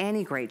for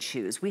any great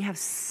shoes, we have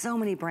so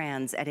many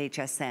brands at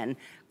HSN.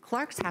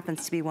 Clarks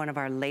happens to be one of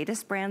our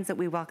latest brands that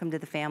we welcome to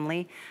the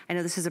family. I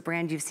know this is a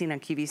brand you've seen on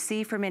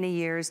QVC for many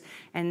years,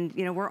 and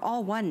you know, we're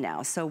all one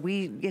now, so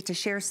we get to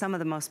share some of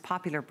the most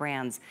popular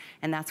brands,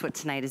 and that's what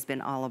tonight has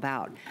been all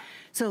about.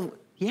 So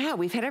yeah,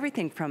 we've had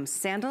everything from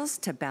sandals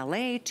to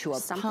ballet to a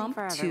pump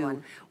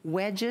to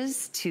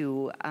wedges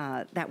to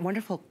that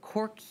wonderful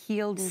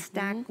cork-heeled,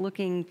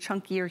 stack-looking,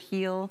 chunkier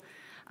heel,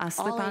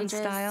 slip-on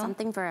style.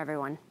 Something for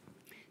everyone.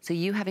 So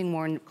you having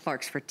worn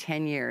Clarks for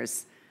 10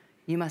 years,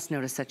 you must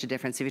notice such a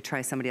difference if you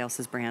try somebody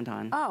else's brand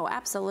on. Oh,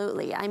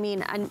 absolutely. I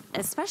mean,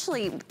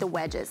 especially the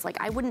wedges.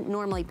 Like, I wouldn't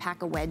normally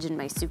pack a wedge in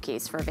my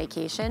suitcase for a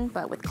vacation,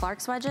 but with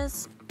Clarks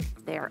wedges,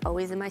 they are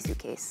always in my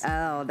suitcase.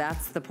 Oh,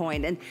 that's the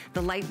point. And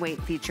the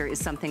lightweight feature is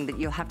something that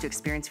you'll have to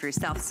experience for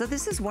yourself. So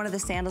this is one of the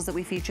sandals that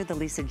we featured, the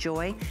Lisa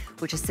Joy,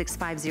 which is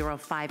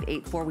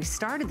 650584. We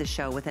started the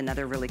show with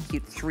another really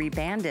cute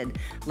 3-banded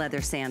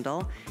leather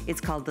sandal. It's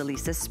called the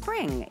Lisa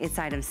Spring. It's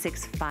item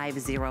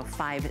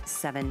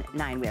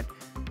 650579.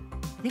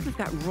 I think we've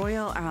got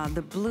royal,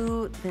 the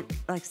blue,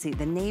 let's see,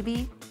 the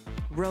navy,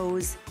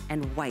 rose,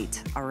 and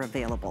white are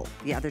available.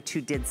 The other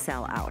two did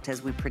sell out,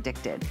 as we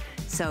predicted.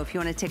 So if you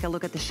want to take a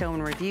look at the show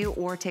and review,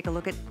 or take a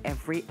look at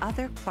every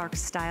other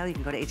Clarks style, you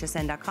can go to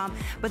hsn.com.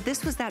 But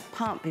this was that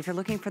pump. If you're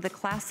looking for the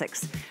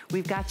classics,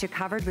 we've got you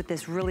covered with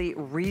this really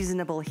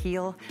reasonable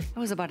heel. It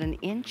was about 1.5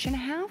 inches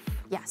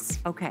Yes.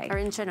 Okay. Or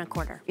inch and a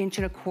quarter. Inch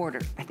and a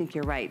quarter, I think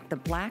you're right. The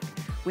black,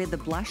 we had the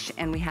blush,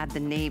 and we had the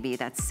navy.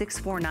 That's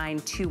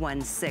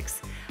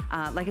 649216.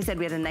 Like I said,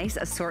 we had a nice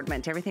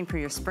assortment, everything for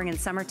your spring and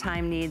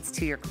summertime needs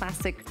to your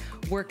classic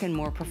work and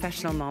more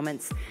professional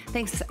moments.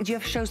 Thanks. Do you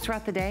have shows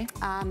throughout the day?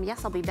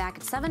 Yes, I'll be back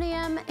at 7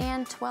 a.m.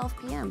 and 12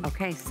 p.m.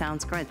 Okay,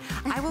 sounds good.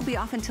 I will be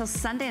off until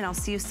Sunday, and I'll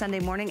see you Sunday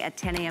morning at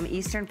 10 a.m.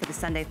 Eastern for the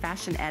Sunday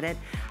Fashion Edit.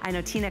 I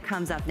know Tina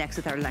comes up next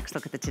with our next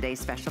look at the Today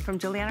Special from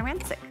Juliana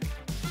Rancic.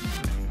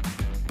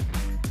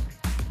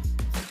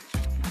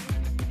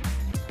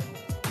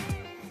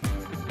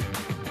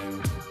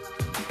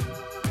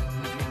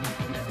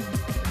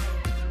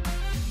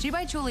 G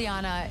by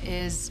Juliana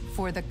is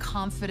for the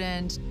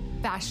confident,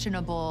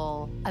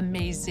 fashionable,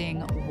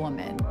 amazing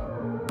woman.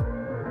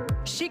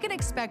 She can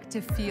expect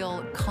to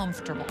feel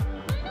comfortable.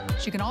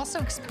 She can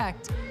also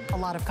expect a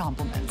lot of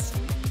compliments.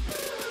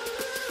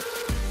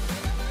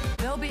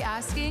 They'll be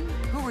asking,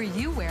 who are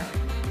you wearing?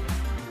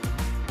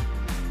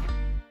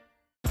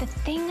 The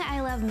thing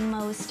I love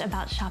most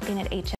about shopping at HSN